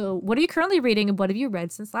 Yeah, so what are you currently reading, and what have you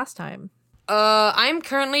read since last time? I'm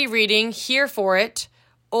currently reading Here for It,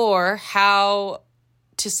 or How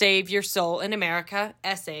to Save Your Soul in America,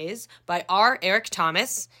 Essays by R. Eric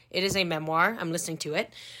Thomas. It is a memoir. I'm listening to it.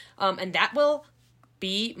 And that will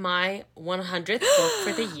be my 100th book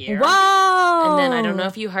for the year. Wow! And then I don't know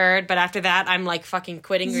if you heard, but after that, I'm like fucking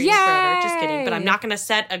quitting reading forever. Just kidding. But I'm not going to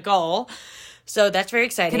set a goal. So that's very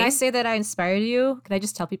exciting. Can I say that I inspired you? Can I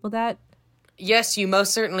just tell people that? Yes, you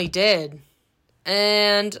most certainly did.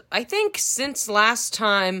 And I think since last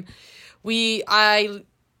time I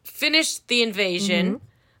finished The Invasion,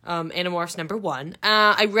 Animorphs #1.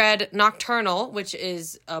 I read Nocturnal, which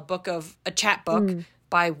is a chat book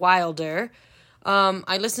by Wilder.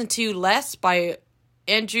 I listened to Less by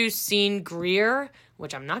Andrew Sean Greer,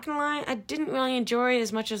 which I'm not gonna lie, I didn't really enjoy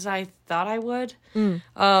as much as I thought I would.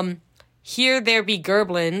 Here There Be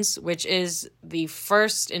Gerblins, which is the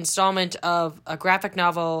first installment of a graphic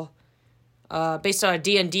novel based on a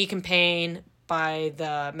D&D campaign by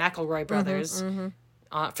the McElroy brothers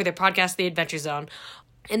for their podcast, The Adventure Zone.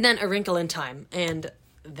 And then A Wrinkle in Time, and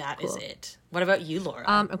that is it. What about you, Laura?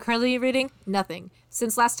 I'm currently reading nothing.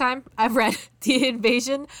 Since last time, I've read The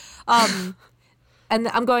Invasion, and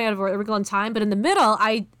I'm going out of A Wrinkle in Time, but in the middle,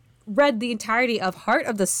 I read the entirety of Heart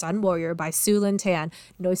of the Sun Warrior by Sue Lynn Tan.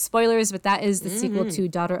 No spoilers, but that is the sequel to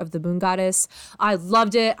Daughter of the Moon Goddess. I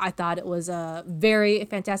loved it. I thought it was a very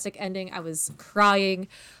fantastic ending. I was crying.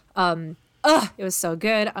 It was so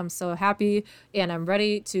good. I'm so happy, and I'm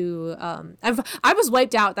ready to. I was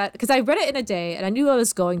wiped out because I read it in a day, and I knew I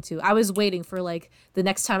was going to. I was waiting for like the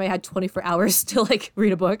next time I had 24 hours to like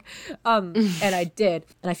read a book, and I did,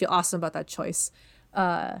 and I feel awesome about that choice.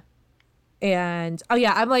 And I'm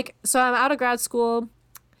out of grad school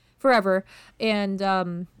forever, and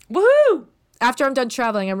woohoo! After I'm done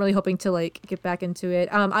traveling, I'm really hoping to like get back into it.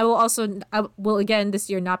 I will again this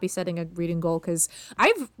year not be setting a reading goal because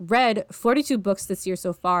I've read 42 books this year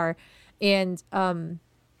so far, and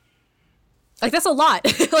like that's a lot.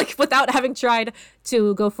 Like without having tried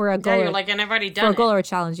to go for a goal. Yeah, you're like, and I've already done for a goal or a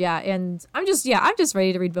challenge. Yeah, and I'm just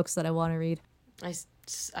ready to read books that I want to read. I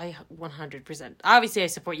 100%. Obviously, I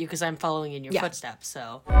support you because I'm following in your footsteps.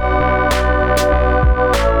 So.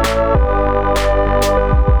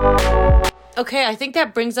 Okay, I think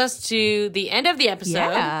that brings us to the end of the episode.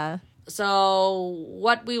 Yeah. So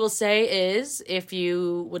what we will say is, if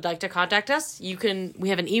you would like to contact us, we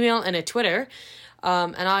have an email and a Twitter.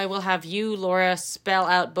 And I will have you, Laura, spell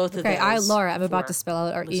out both of those. Okay, Laura, I'm about to spell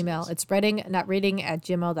out our email. It's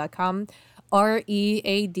readingnotreading@gmail.com.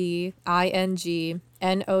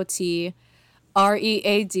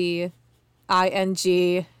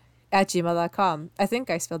 readingnotreading@gmail.com. I think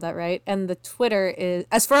I spelled that right. And the Twitter is,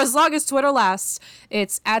 as long as Twitter lasts,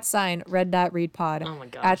 it's @read.readpod. Oh my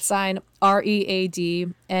gosh.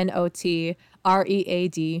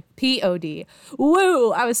 @readnotreadpod.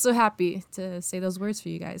 Woo! I was so happy to say those words for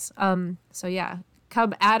you guys. So yeah,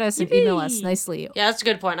 come at us and email us nicely. Yeah, that's a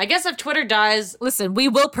good point. I guess if Twitter dies, listen, we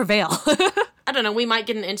will prevail. I don't know. We might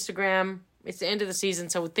get an Instagram. It's the end of the season,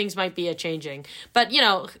 so things might be changing. But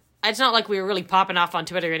it's not like we were really popping off on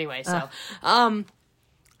Twitter anyway. So,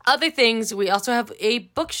 other things, we also have a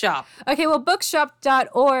bookshop. Okay, well,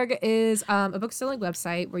 bookshop.org is a book selling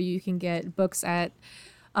website where you can get books at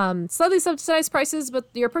Slightly subsidized prices, but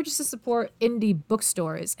your purchases support indie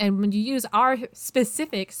bookstores. And when you use our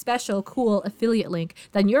specific, special, cool affiliate link,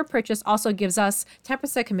 then your purchase also gives us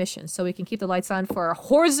 10% commission, so we can keep the lights on for our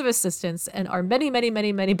hordes of assistants and our many, many,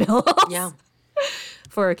 many, many bills. Yeah.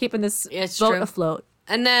 For keeping this boat afloat.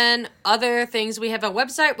 And then other things, we have a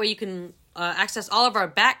website where you can access all of our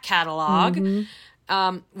back catalog,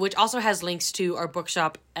 which also has links to our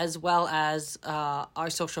bookshop as well as our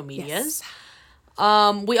social medias.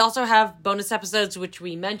 Yes. We also have bonus episodes, which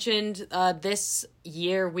we mentioned. This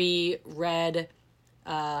year we read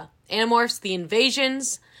Animorphs, The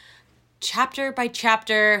Invasions, chapter by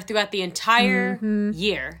chapter throughout the entire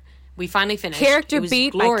year. We finally finished. Character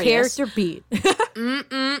beat by character beat.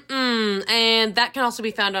 And that can also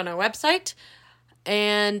be found on our website.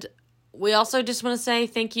 And we also just want to say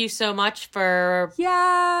thank you so much for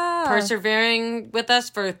persevering with us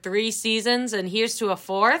for 3 seasons. And here's to a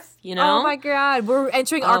 4th, you know? Oh my God. We're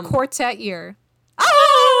entering our quartet year.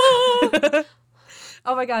 Oh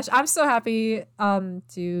my gosh. I'm so happy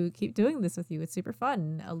to keep doing this with you. It's super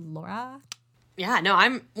fun. Laura? Yeah, no,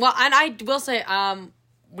 and I will say,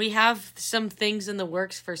 we have some things in the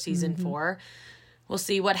works for season 4. We'll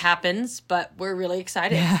see what happens, but we're really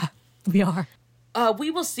excited. Yeah, we are.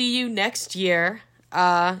 We will see you next year,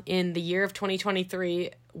 in the year of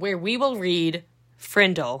 2023, where we will read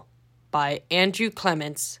Frindle by Andrew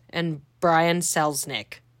Clements and Brian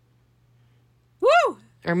Selznick. Woo!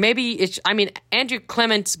 Or maybe Andrew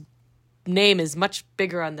Clements' name is much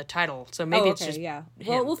bigger on the title, so maybe it's just him.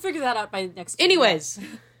 Well, we'll figure that out by next year. Anyways.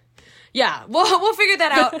 Yeah, we'll figure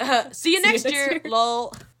that out. See you next year.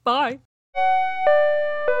 Lol. Bye.